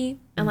Reiki,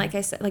 and like I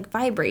said, like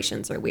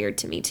vibrations are weird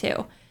to me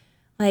too.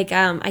 Like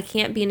I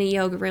can't be in a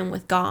yoga room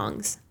with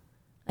gongs.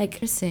 Like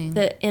interesting.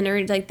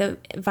 The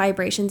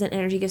vibrations and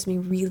energy gives me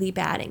really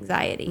bad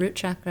anxiety. Root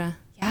chakra.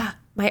 Yeah.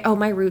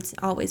 My root's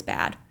always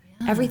bad.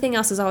 Yeah. Everything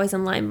else is always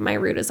in line, but my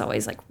root is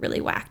always like really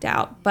whacked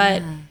out.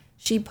 But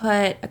she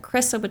put a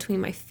crystal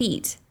between my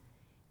feet.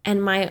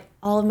 And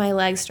all of my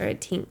legs started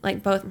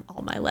both of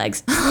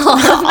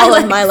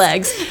my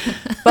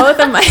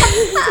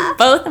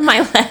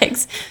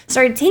legs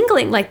started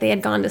tingling like they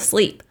had gone to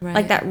sleep. Right.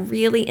 Like that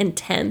really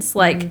intense,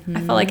 like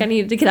I felt like I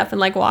needed to get up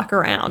and like walk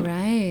around.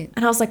 Right.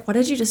 And I was like, what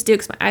did you just do?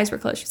 Because my eyes were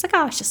closed. She's like,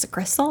 oh, it's just a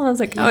crystal. And I was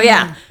like, oh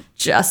yeah,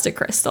 just a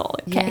crystal.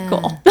 Okay,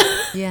 cool.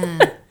 Yeah.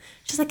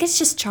 She's like, it's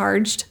just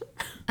charged.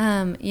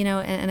 You know,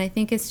 and I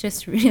think it's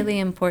just really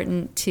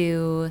important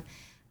to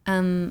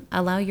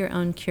allow your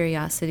own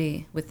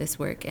curiosity with this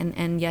work.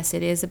 And yes,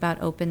 it is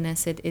about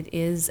openness. It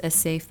is a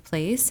safe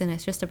place. And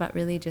it's just about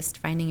really just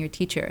finding your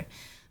teacher.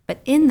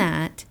 But in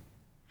that,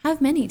 have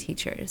many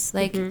teachers.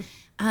 Like,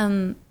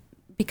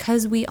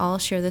 because we all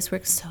share this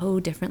work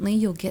so differently,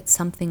 you'll get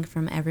something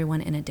from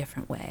everyone in a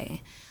different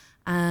way.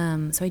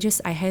 So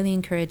I highly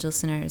encourage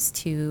listeners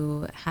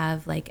to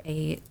have like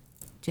a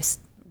just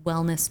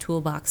wellness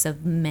toolbox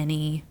of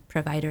many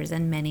providers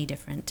and many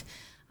different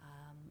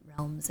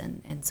realms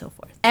and so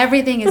forth.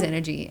 Everything is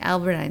energy.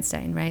 Albert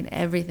Einstein, right?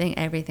 Everything.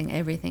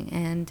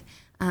 And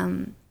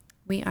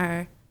we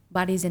are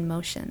bodies in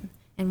motion.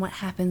 And what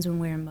happens when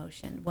we're in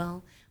motion?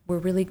 Well, we're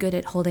really good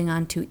at holding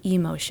on to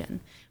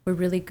emotion. We're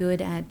really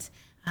good at,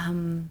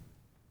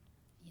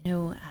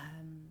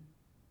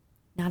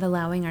 not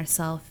allowing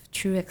ourselves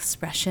true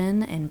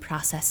expression and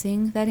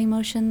processing that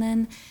emotion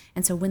then.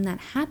 And so when that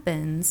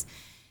happens,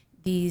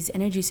 these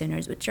energy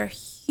centers, which are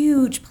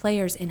huge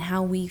players in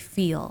how we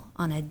feel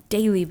on a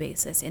daily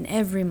basis in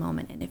every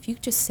moment. And if you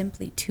just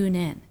simply tune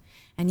in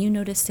and you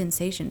notice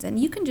sensations, and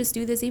you can just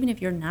do this even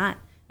if you're not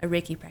a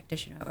Reiki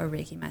practitioner or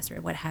Reiki master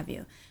or what have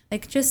you.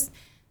 Like just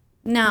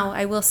now,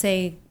 I will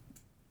say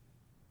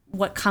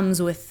what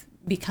comes with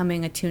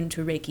becoming attuned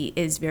to Reiki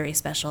is very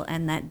special,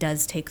 and that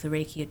does take the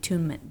Reiki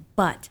attunement.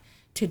 But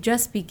to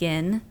just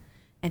begin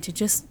and to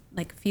just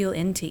like feel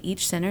into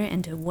each center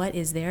and to what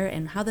is there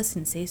and how the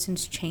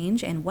sensations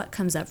change and what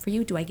comes up for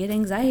you. Do I get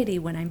anxiety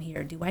when I'm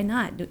here? Do I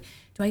not? Do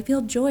I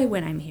feel joy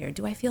when I'm here?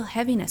 Do I feel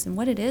heaviness and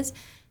what it is?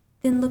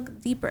 Then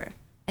look deeper.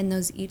 And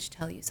those each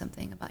tell you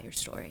something about your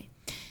story.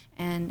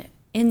 And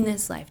in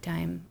this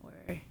lifetime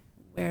or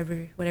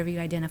whatever you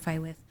identify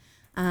with,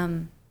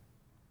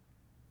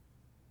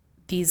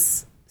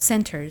 these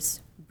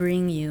centers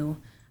bring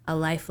you a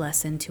life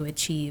lesson to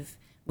achieve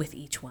with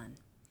each one.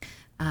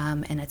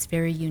 And it's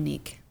very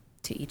unique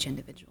to each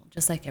individual,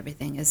 just like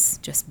everything is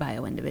just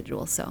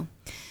bio-individual. So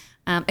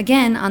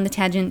again, on the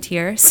tangent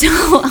here, so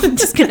I'm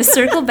just going to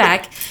circle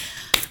back.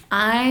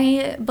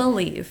 I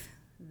believe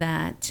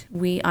that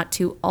we ought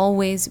to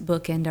always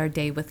bookend our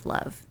day with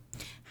love.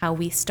 How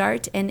we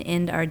start and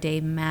end our day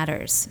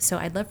matters. So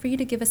I'd love for you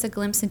to give us a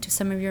glimpse into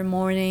some of your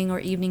morning or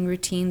evening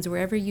routines,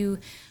 wherever you,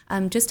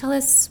 just tell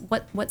us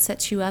what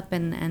sets you up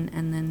and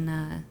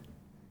then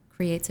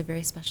creates a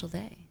very special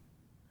day.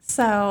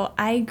 So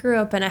I grew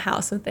up in a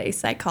house with a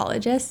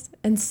psychologist,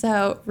 and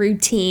so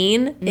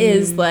routine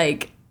is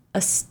like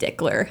a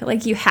stickler.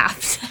 Like you have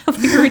to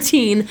have a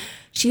routine.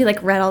 She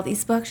like read all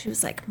these books. She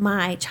was like,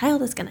 my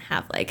child is going to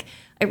have like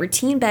a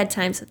routine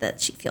bedtime so that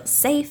she feels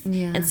safe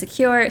and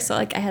secure. So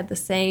like I had the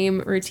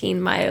same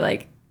routine my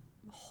like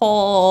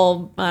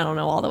whole, I don't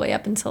know, all the way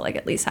up until like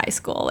at least high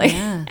school. Like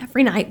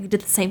every night we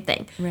did the same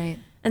thing. Right.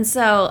 And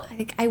so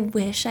I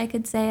wish I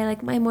could say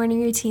like my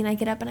morning routine, I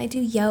get up and I do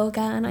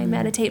yoga and I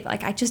meditate, but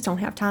like I just don't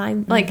have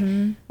time. Like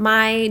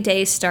my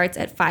day starts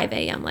at 5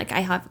 a.m. Like I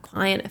have a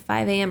client at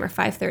 5 a.m. or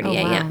 5:30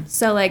 a.m. Wow.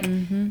 So like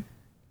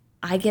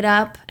I get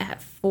up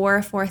at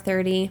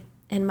 4:30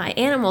 and my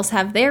animals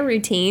have their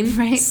routine.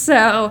 Right.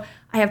 So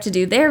I have to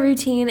do their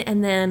routine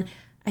and then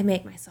I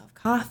make myself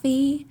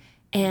coffee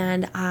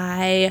and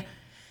I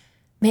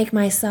make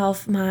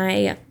myself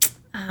my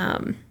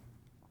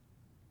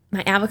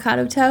my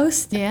avocado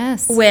toast.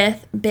 Yes.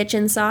 With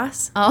bitchin'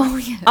 sauce. Oh,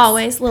 yes.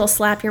 Always. Little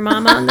slap your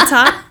mama on the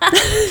top.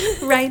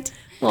 Right.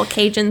 Little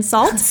Cajun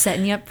salt.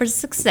 Setting you up for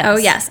success. Oh,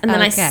 yes. And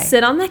then I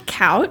sit on the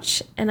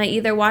couch and I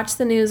either watch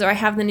the news or I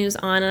have the news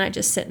on and I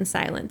just sit in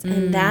silence.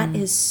 And that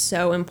is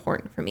so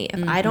important for me.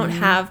 If I don't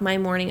have my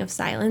morning of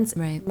silence,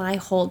 my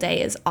whole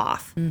day is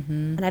off.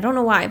 And I don't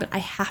know why, but I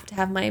have to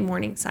have my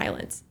morning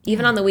silence.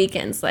 Even on the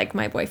weekends, like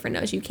my boyfriend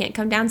knows you can't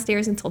come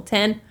downstairs until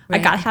 10. I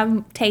got to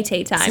have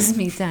Tay-Tay time. This is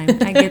me time.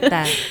 I get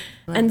that.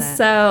 And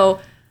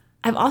so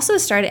I've also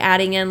started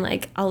adding in,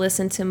 like, I'll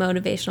listen to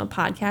motivational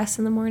podcasts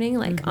in the morning,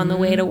 like on the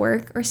way to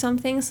work or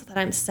something, so that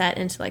I'm set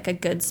into, like, a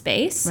good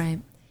space. Right.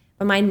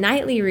 But my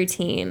nightly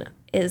routine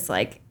is,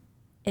 like,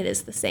 it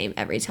is the same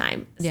every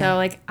time. Yeah. So,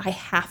 like, I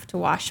have to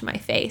wash my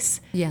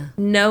face. Yeah.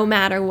 No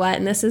matter what.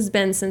 And this has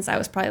been since I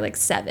was probably, like,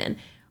 7.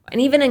 And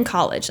even in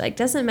college, like,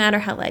 doesn't matter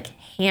how, like,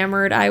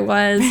 hammered I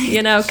was,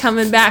 you know,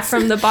 coming back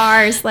from the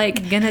bars,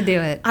 like. Gonna do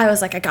it. I was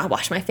like, I gotta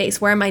wash my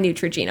face. Where are my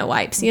Neutrogena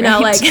wipes? You know,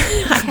 like,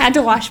 I had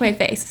to wash my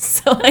face.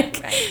 So,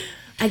 like,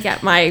 I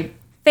get my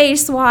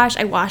face wash.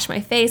 I wash my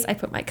face. I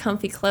put my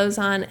comfy clothes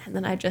on. And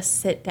then I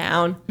just sit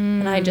down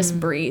and I just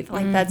breathe.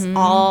 Like, that's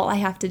all I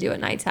have to do at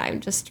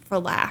nighttime. Just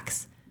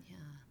relax. Yeah.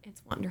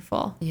 It's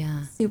wonderful.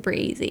 Yeah. Super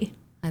easy.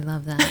 I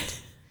love that.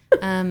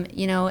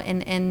 You know,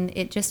 and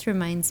it just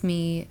reminds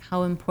me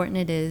how important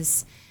it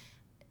is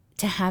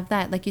to have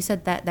that, like you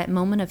said, that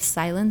moment of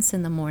silence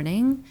in the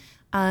morning,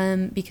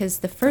 because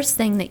the first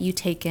thing that you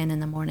take in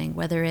the morning,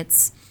 whether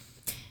it's,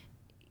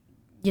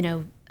 you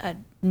know, a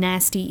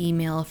nasty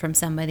email from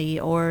somebody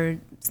or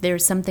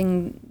there's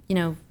something, you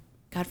know,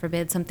 God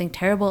forbid, something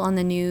terrible on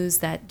the news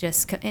that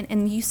just,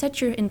 and you set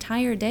your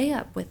entire day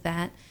up with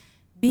that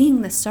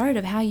being the start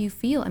of how you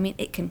feel. I mean,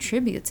 it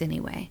contributes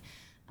anyway.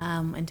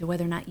 And to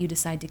whether or not you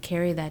decide to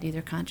carry that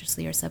either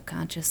consciously or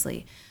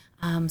subconsciously.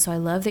 So I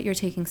love that you're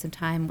taking some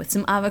time with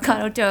some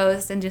avocado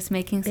toast and just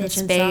making some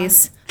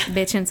space.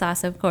 Bitchin'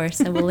 sauce, of course.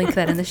 And we'll link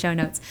that in the show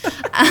notes.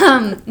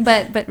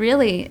 But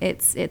really,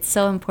 it's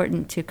so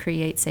important to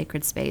create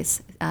sacred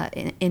space,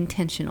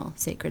 intentional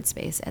sacred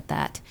space at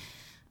that,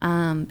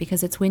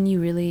 because it's when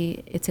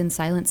it's in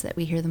silence that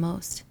we hear the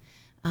most.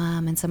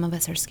 And some of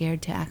us are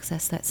scared to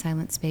access that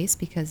silent space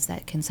because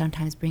that can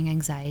sometimes bring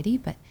anxiety,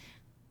 but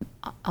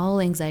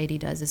all anxiety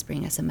does is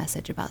bring us a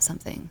message about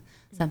something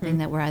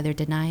that we're either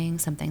denying,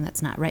 something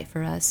that's not right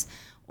for us,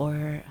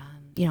 or,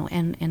 you know,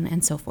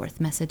 and so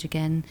forth. Message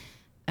again,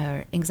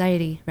 or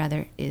anxiety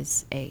rather,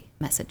 is a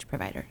message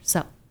provider.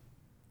 So,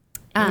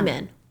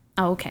 amen.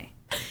 Okay.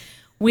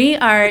 We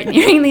are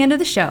nearing the end of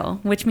the show,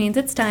 which means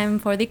it's time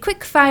for the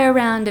quick fire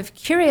round of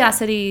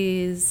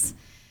curiosities,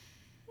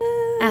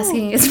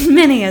 asking as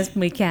many as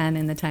we can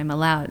in the time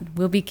allowed.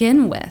 We'll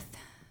begin with,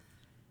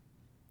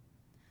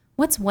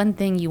 what's one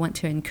thing you want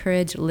to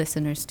encourage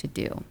listeners to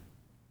do?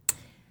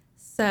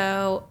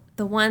 So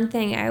the one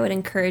thing I would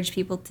encourage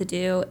people to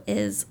do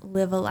is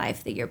live a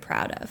life that you're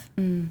proud of.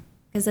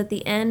 Because at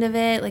the end of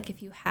it, like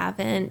if you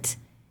haven't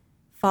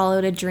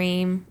followed a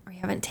dream or you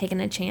haven't taken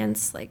a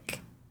chance,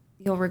 like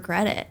you'll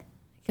regret it.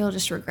 You'll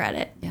just regret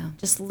it. Yeah.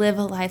 Just live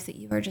a life that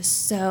you are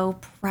just so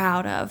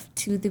proud of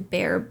to the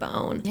bare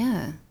bone.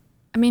 Yeah.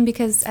 I mean,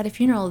 because at a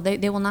funeral,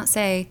 they will not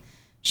say,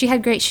 she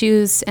had great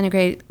shoes and a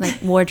great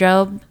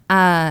wardrobe.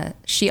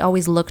 She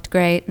always looked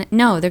great.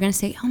 No, they're going to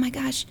say, oh my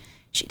gosh,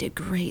 she did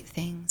great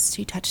things.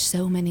 She touched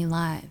so many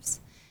lives.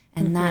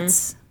 And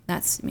that's,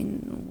 I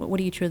mean, what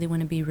do you truly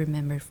want to be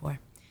remembered for?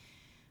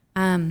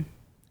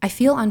 I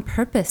feel on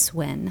purpose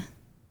when.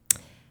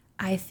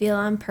 I feel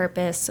on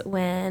purpose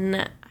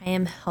when I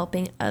am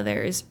helping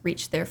others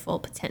reach their full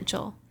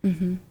potential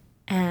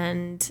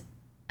and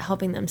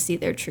helping them see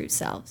their true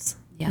selves,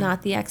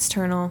 not the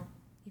external.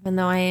 Even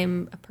though I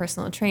am a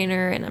personal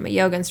trainer and I'm a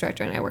yoga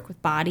instructor and I work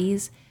with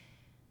bodies,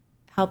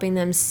 helping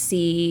them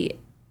see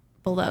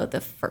below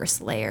the first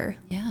layer.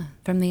 Yeah,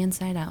 from the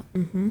inside out.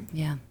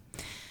 Yeah.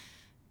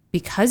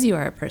 Because you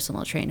are a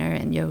personal trainer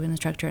and yoga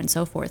instructor and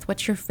so forth,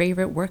 what's your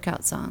favorite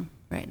workout song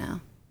right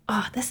now?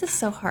 Oh, this is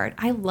so hard.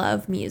 I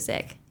love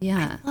music.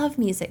 Yeah. I love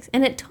music.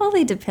 And it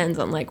totally depends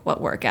on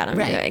what workout I'm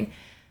doing.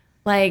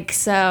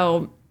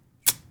 So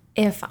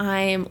if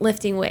I'm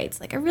lifting weights,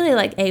 I really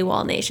like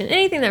AWOL Nation.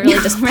 Anything that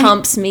really just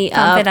pumps me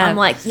up. I'm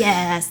like,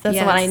 yes, that's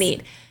what I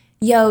need.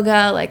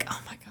 Yoga,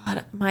 oh my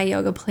God, my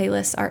yoga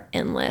playlists are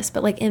endless.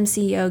 But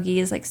MC Yogi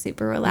is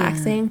super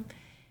relaxing.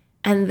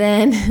 And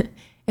then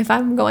if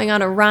I'm going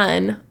on a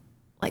run,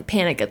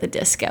 Panic at the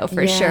Disco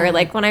for sure.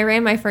 When I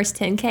ran my first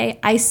 10K,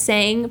 I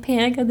sang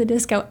Panic at the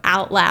Disco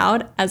out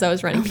loud as I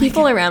was running.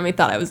 People around me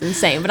thought I was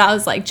insane, but I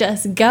was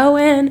just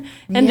going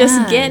and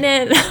just getting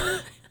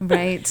it.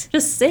 Right.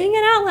 Just sing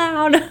it out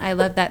loud. I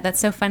love that.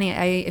 That's so funny.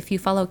 If you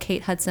follow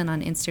Kate Hudson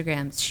on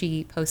Instagram,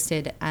 she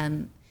posted,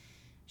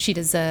 she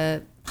does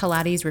a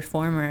Pilates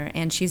reformer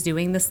and she's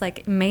doing this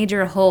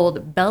major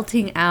hold,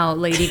 belting out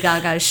Lady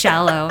Gaga's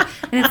Shallow.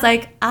 And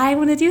it's I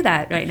want to do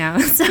that right now.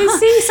 So, you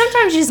see,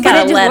 sometimes you just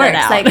got to let it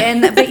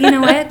out. But you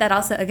know what? That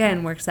also,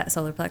 again, works that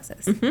solar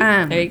plexus.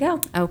 There you go.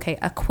 Okay.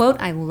 A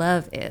quote I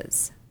love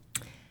is,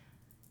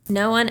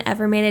 no one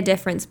ever made a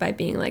difference by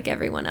being like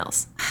everyone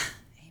else.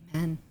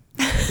 Amen.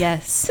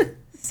 Yes.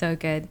 So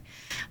good.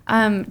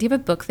 Do you have a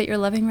book that you're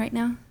loving right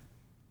now?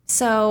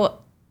 So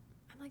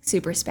I'm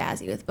super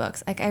spazzy with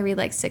books. I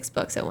read 6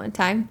 books at one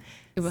time.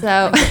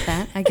 So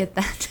I get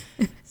that.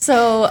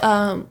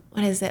 So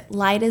what is it?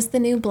 Light is the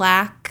New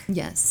Black.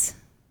 Yes.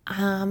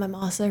 I'm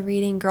also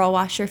reading Girl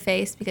Wash Your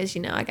Face because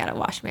I gotta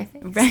wash my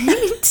face.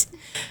 Right.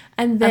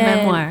 And then a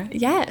memoir.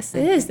 Yes,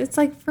 it is. It's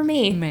for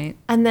me. Right.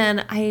 And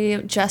then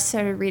I just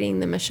started reading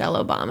the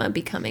Michelle Obama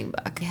Becoming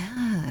book.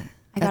 Yeah.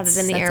 I got it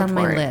in the airport. That's on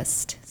my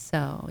list,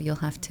 so you'll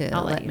have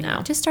to let me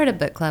know. Just start a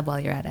book club while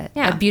you're at it.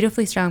 Yeah. A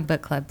beautifully strong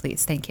book club,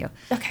 please. Thank you.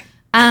 Okay.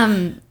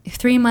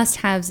 3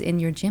 must-haves in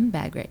your gym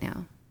bag right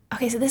now.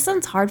 Okay, so this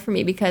one's hard for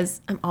me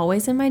because I'm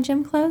always in my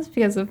gym clothes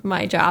because of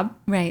my job.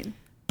 Right.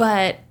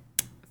 But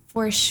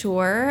for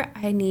sure,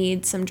 I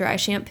need some dry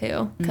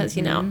shampoo because,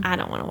 I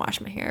don't want to wash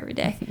my hair every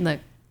day.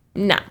 Look.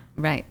 No.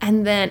 Right.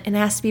 And then it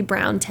has to be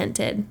brown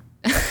tinted.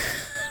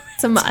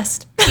 It's a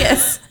must.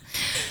 Yes.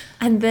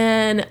 And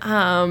then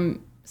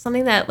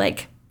something that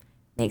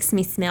makes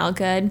me smell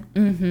good.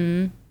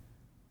 Mm-hmm.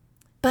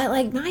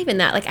 But not even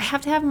that. I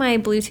have to have my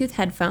Bluetooth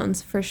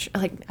headphones for sure.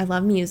 I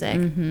love music.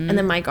 Mm-hmm. And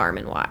then my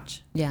Garmin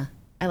watch. Yeah.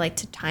 I like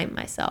to time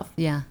myself.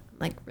 Yeah.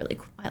 Really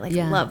cool. I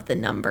love the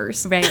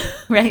numbers. Right.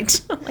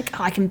 Right. I'm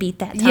I can beat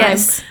that time.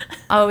 Yes.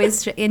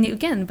 Always. And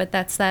again, but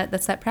that's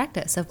that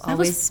practice of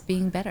always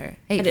being better.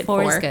 Hey,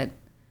 4 is good.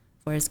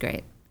 4 is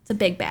great. It's a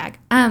big bag.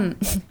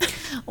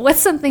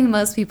 What's something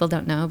most people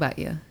don't know about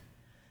you?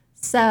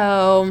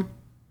 So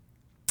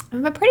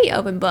I'm a pretty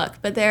open book,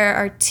 but there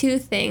are 2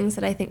 things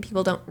that I think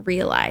people don't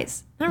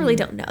realize. I really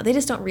don't know. They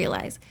just don't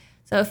realize.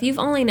 So if you've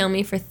only known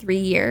me for 3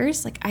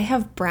 years, I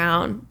have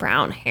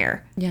brown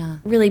hair. Yeah.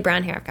 Really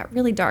brown hair. I've got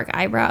really dark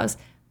eyebrows,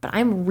 but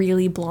I'm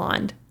really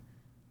blonde.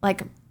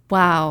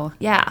 Wow.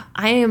 Yeah.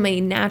 I am a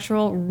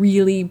natural,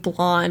 really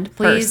blonde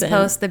person. Please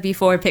post the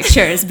before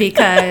pictures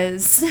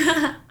because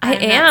I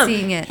am not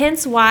seeing it.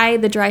 Hence why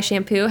the dry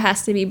shampoo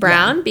has to be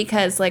brown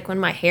because when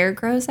my hair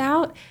grows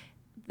out,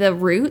 the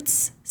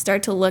roots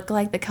start to look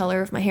like the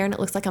color of my hair and it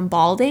looks like I'm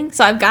balding.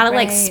 So I've got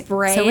to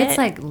spray it. So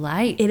it's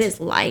light. It is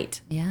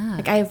light.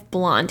 Yeah. I have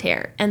blonde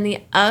hair. And the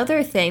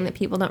other thing that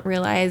people don't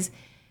realize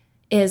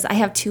is I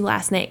have 2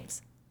 last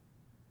names.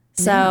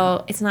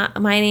 So it's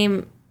not my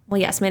name. Well,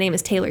 yes, my name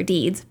is Taylor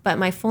Deeds, but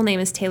my full name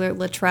is Taylor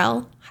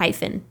Luttrell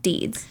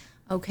 -Deeds.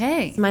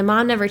 Okay. So my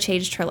mom never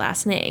changed her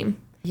last name.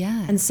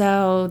 Yeah. And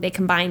so they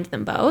combined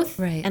them both.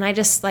 Right. And I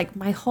just,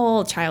 my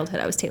whole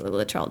childhood, I was Taylor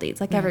Luttrell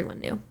Deeds. Everyone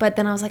knew. But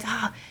then I was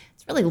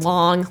it's really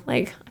long.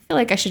 I feel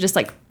like I should just,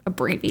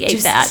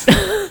 abbreviate that.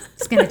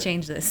 Just going to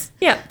change this.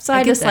 Yeah. So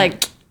I just,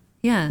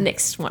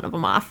 nixed one of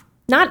them off.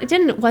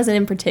 It wasn't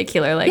in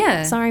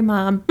particular. Sorry,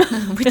 Mom.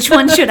 Which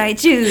one should I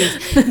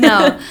choose?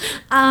 No.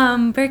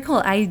 Very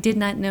cool. I did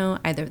not know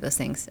either of those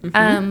things.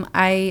 Mm-hmm.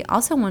 I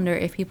also wonder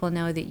if people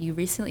know that you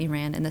recently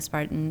ran in the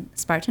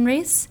Spartan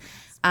race.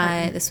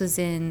 This was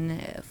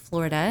in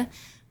Florida.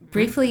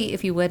 Briefly,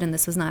 if you would, and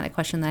this was not a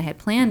question that I had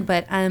planned,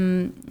 but I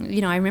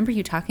remember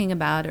you talking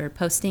about or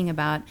posting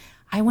about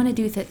I want to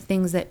do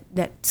things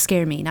that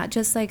scare me, not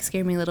just like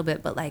scare me a little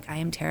bit, but like I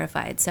am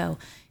terrified. So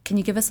can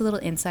you give us a little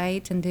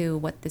insight into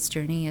what this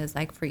journey is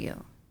like for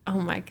you? Oh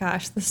my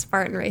gosh, the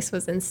Spartan race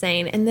was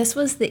insane. And this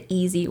was the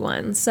easy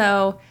one.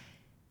 So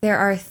there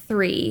are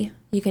 3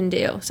 you can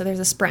do. So there's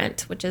a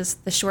sprint, which is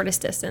the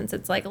shortest distance.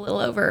 It's like a little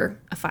over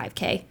a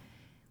 5K,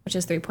 which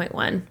is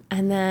 3.1.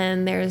 And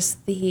then there's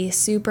the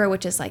super,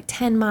 which is like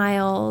 10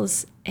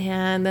 miles.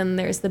 And then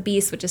there's the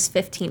beast, which is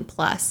 15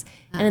 plus.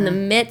 And in the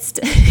midst,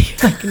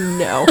 you're like,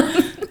 no.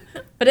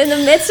 But in the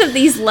midst of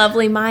these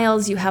lovely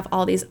miles, you have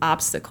all these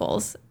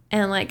obstacles.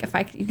 And like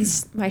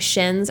my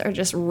shins are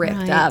just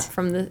ripped up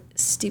from the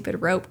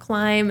stupid rope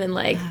climb. And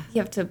like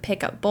you have to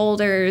pick up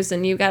boulders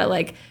and you got to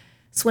like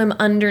swim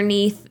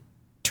underneath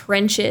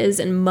trenches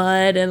and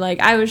mud. And like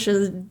I was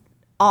just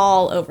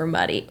all over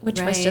muddy, which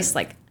was just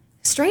like,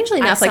 strangely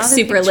enough, like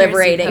super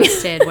liberating. You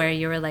posted where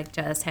you were like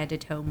just head to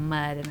toe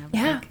mud. And I was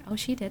like, oh,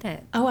 she did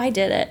it. Oh, I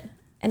did it.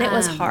 And it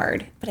was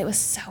hard, but it was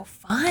so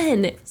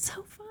fun.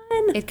 So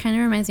fun. It kind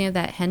of reminds me of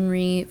that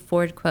Henry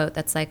Ford quote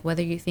that's like,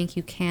 whether you think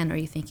you can or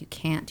you think you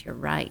can't, you're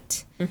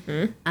right.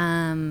 Mm-hmm.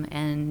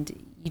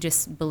 And you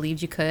just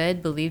believed you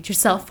could, believed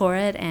yourself for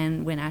it,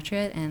 and went after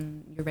it,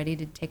 and you're ready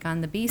to take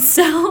on the beast.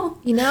 So,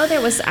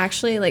 there was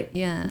actually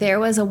there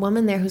was a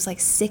woman there who's like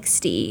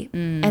 60,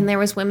 and there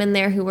was women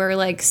there who were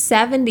like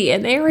 70,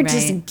 and they were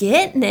just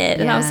getting it.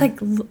 And I was like,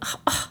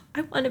 oh,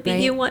 I want to be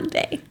you one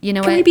day. You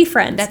know Can what? we be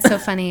friends? That's so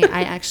funny.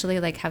 I actually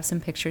like have some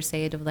pictures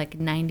saved of like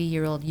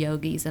 90-year-old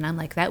yogis, and I'm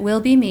like, that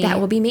will be me. That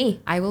will be me.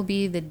 I will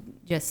be the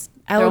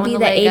I will be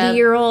the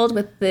 80-year-old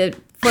with the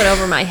foot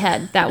over my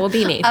head. That will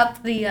be me.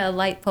 Up the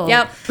light pole.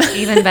 Yep.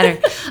 Even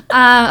better.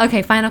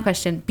 Okay, final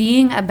question.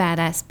 Being a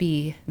badass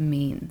bee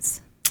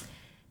means?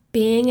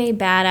 Being a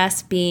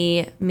badass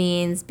bee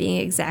means being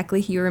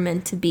exactly who you were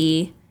meant to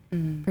be,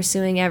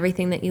 pursuing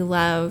everything that you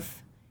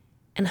love,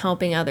 and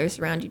helping others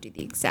around you do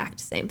the exact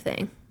same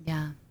thing.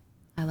 Yeah,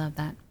 I love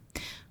that.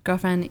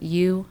 Girlfriend,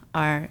 you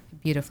are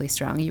beautifully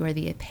strong. You are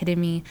the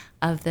epitome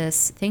of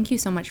this. Thank you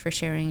so much for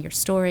sharing your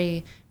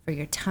story, for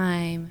your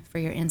time, for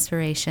your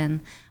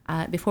inspiration.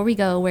 Before we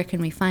go, where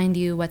can we find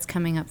you? What's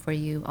coming up for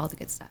you? All the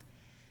good stuff.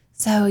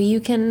 So you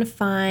can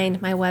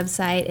find my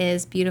website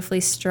is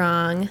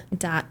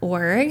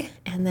beautifullystrong.org.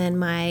 And then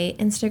my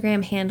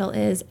Instagram handle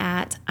is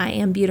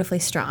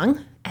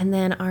 @IamBeautifullyStrong. And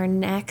then our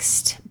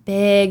next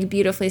big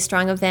Beautifully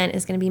Strong event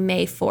is going to be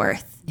May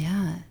 4th.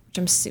 Yeah. Which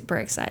I'm super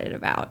excited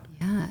about.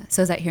 Yeah.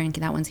 So is that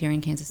that one's here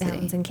in Kansas City? That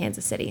one's in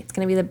Kansas City. It's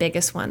going to be the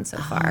biggest one so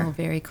far. Oh,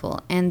 very cool.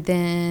 And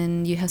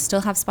then you still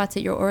have spots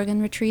at your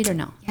Oregon retreat or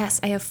no? Yes,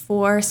 I have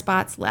 4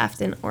 spots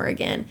left in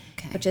Oregon,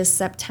 which is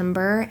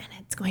September, and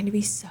it's going to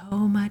be so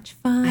much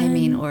fun. I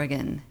mean,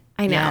 Oregon.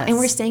 I know. Yes. And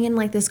we're staying in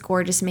like this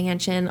gorgeous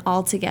mansion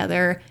all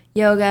together.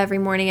 Yoga every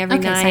morning, every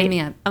night. Sign me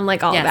up. I'm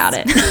like all about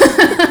it.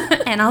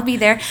 And I'll be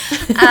there.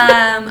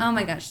 Oh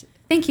my gosh.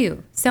 Thank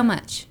you so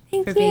much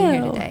for being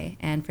here today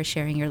and for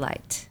sharing your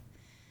light.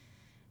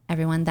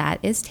 Everyone, that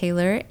is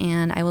Taylor,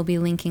 and I will be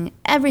linking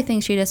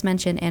everything she just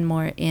mentioned and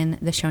more in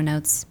the show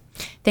notes.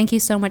 Thank you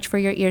so much for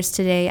your ears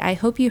today. I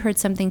hope you heard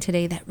something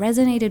today that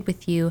resonated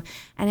with you,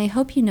 and I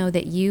hope you know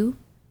that you,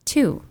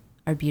 too,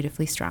 are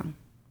beautifully strong.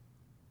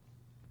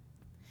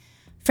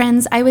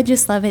 Friends, I would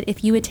just love it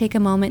if you would take a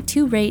moment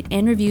to rate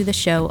and review the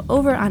show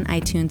over on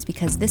iTunes,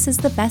 because this is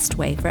the best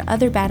way for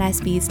other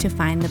badass bees to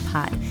find the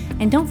pod.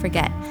 And don't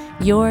forget,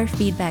 your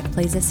feedback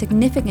plays a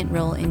significant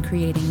role in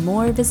creating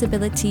more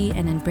visibility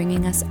and in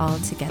bringing us all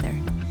together.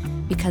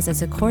 Because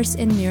as A Course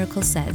in Miracles says,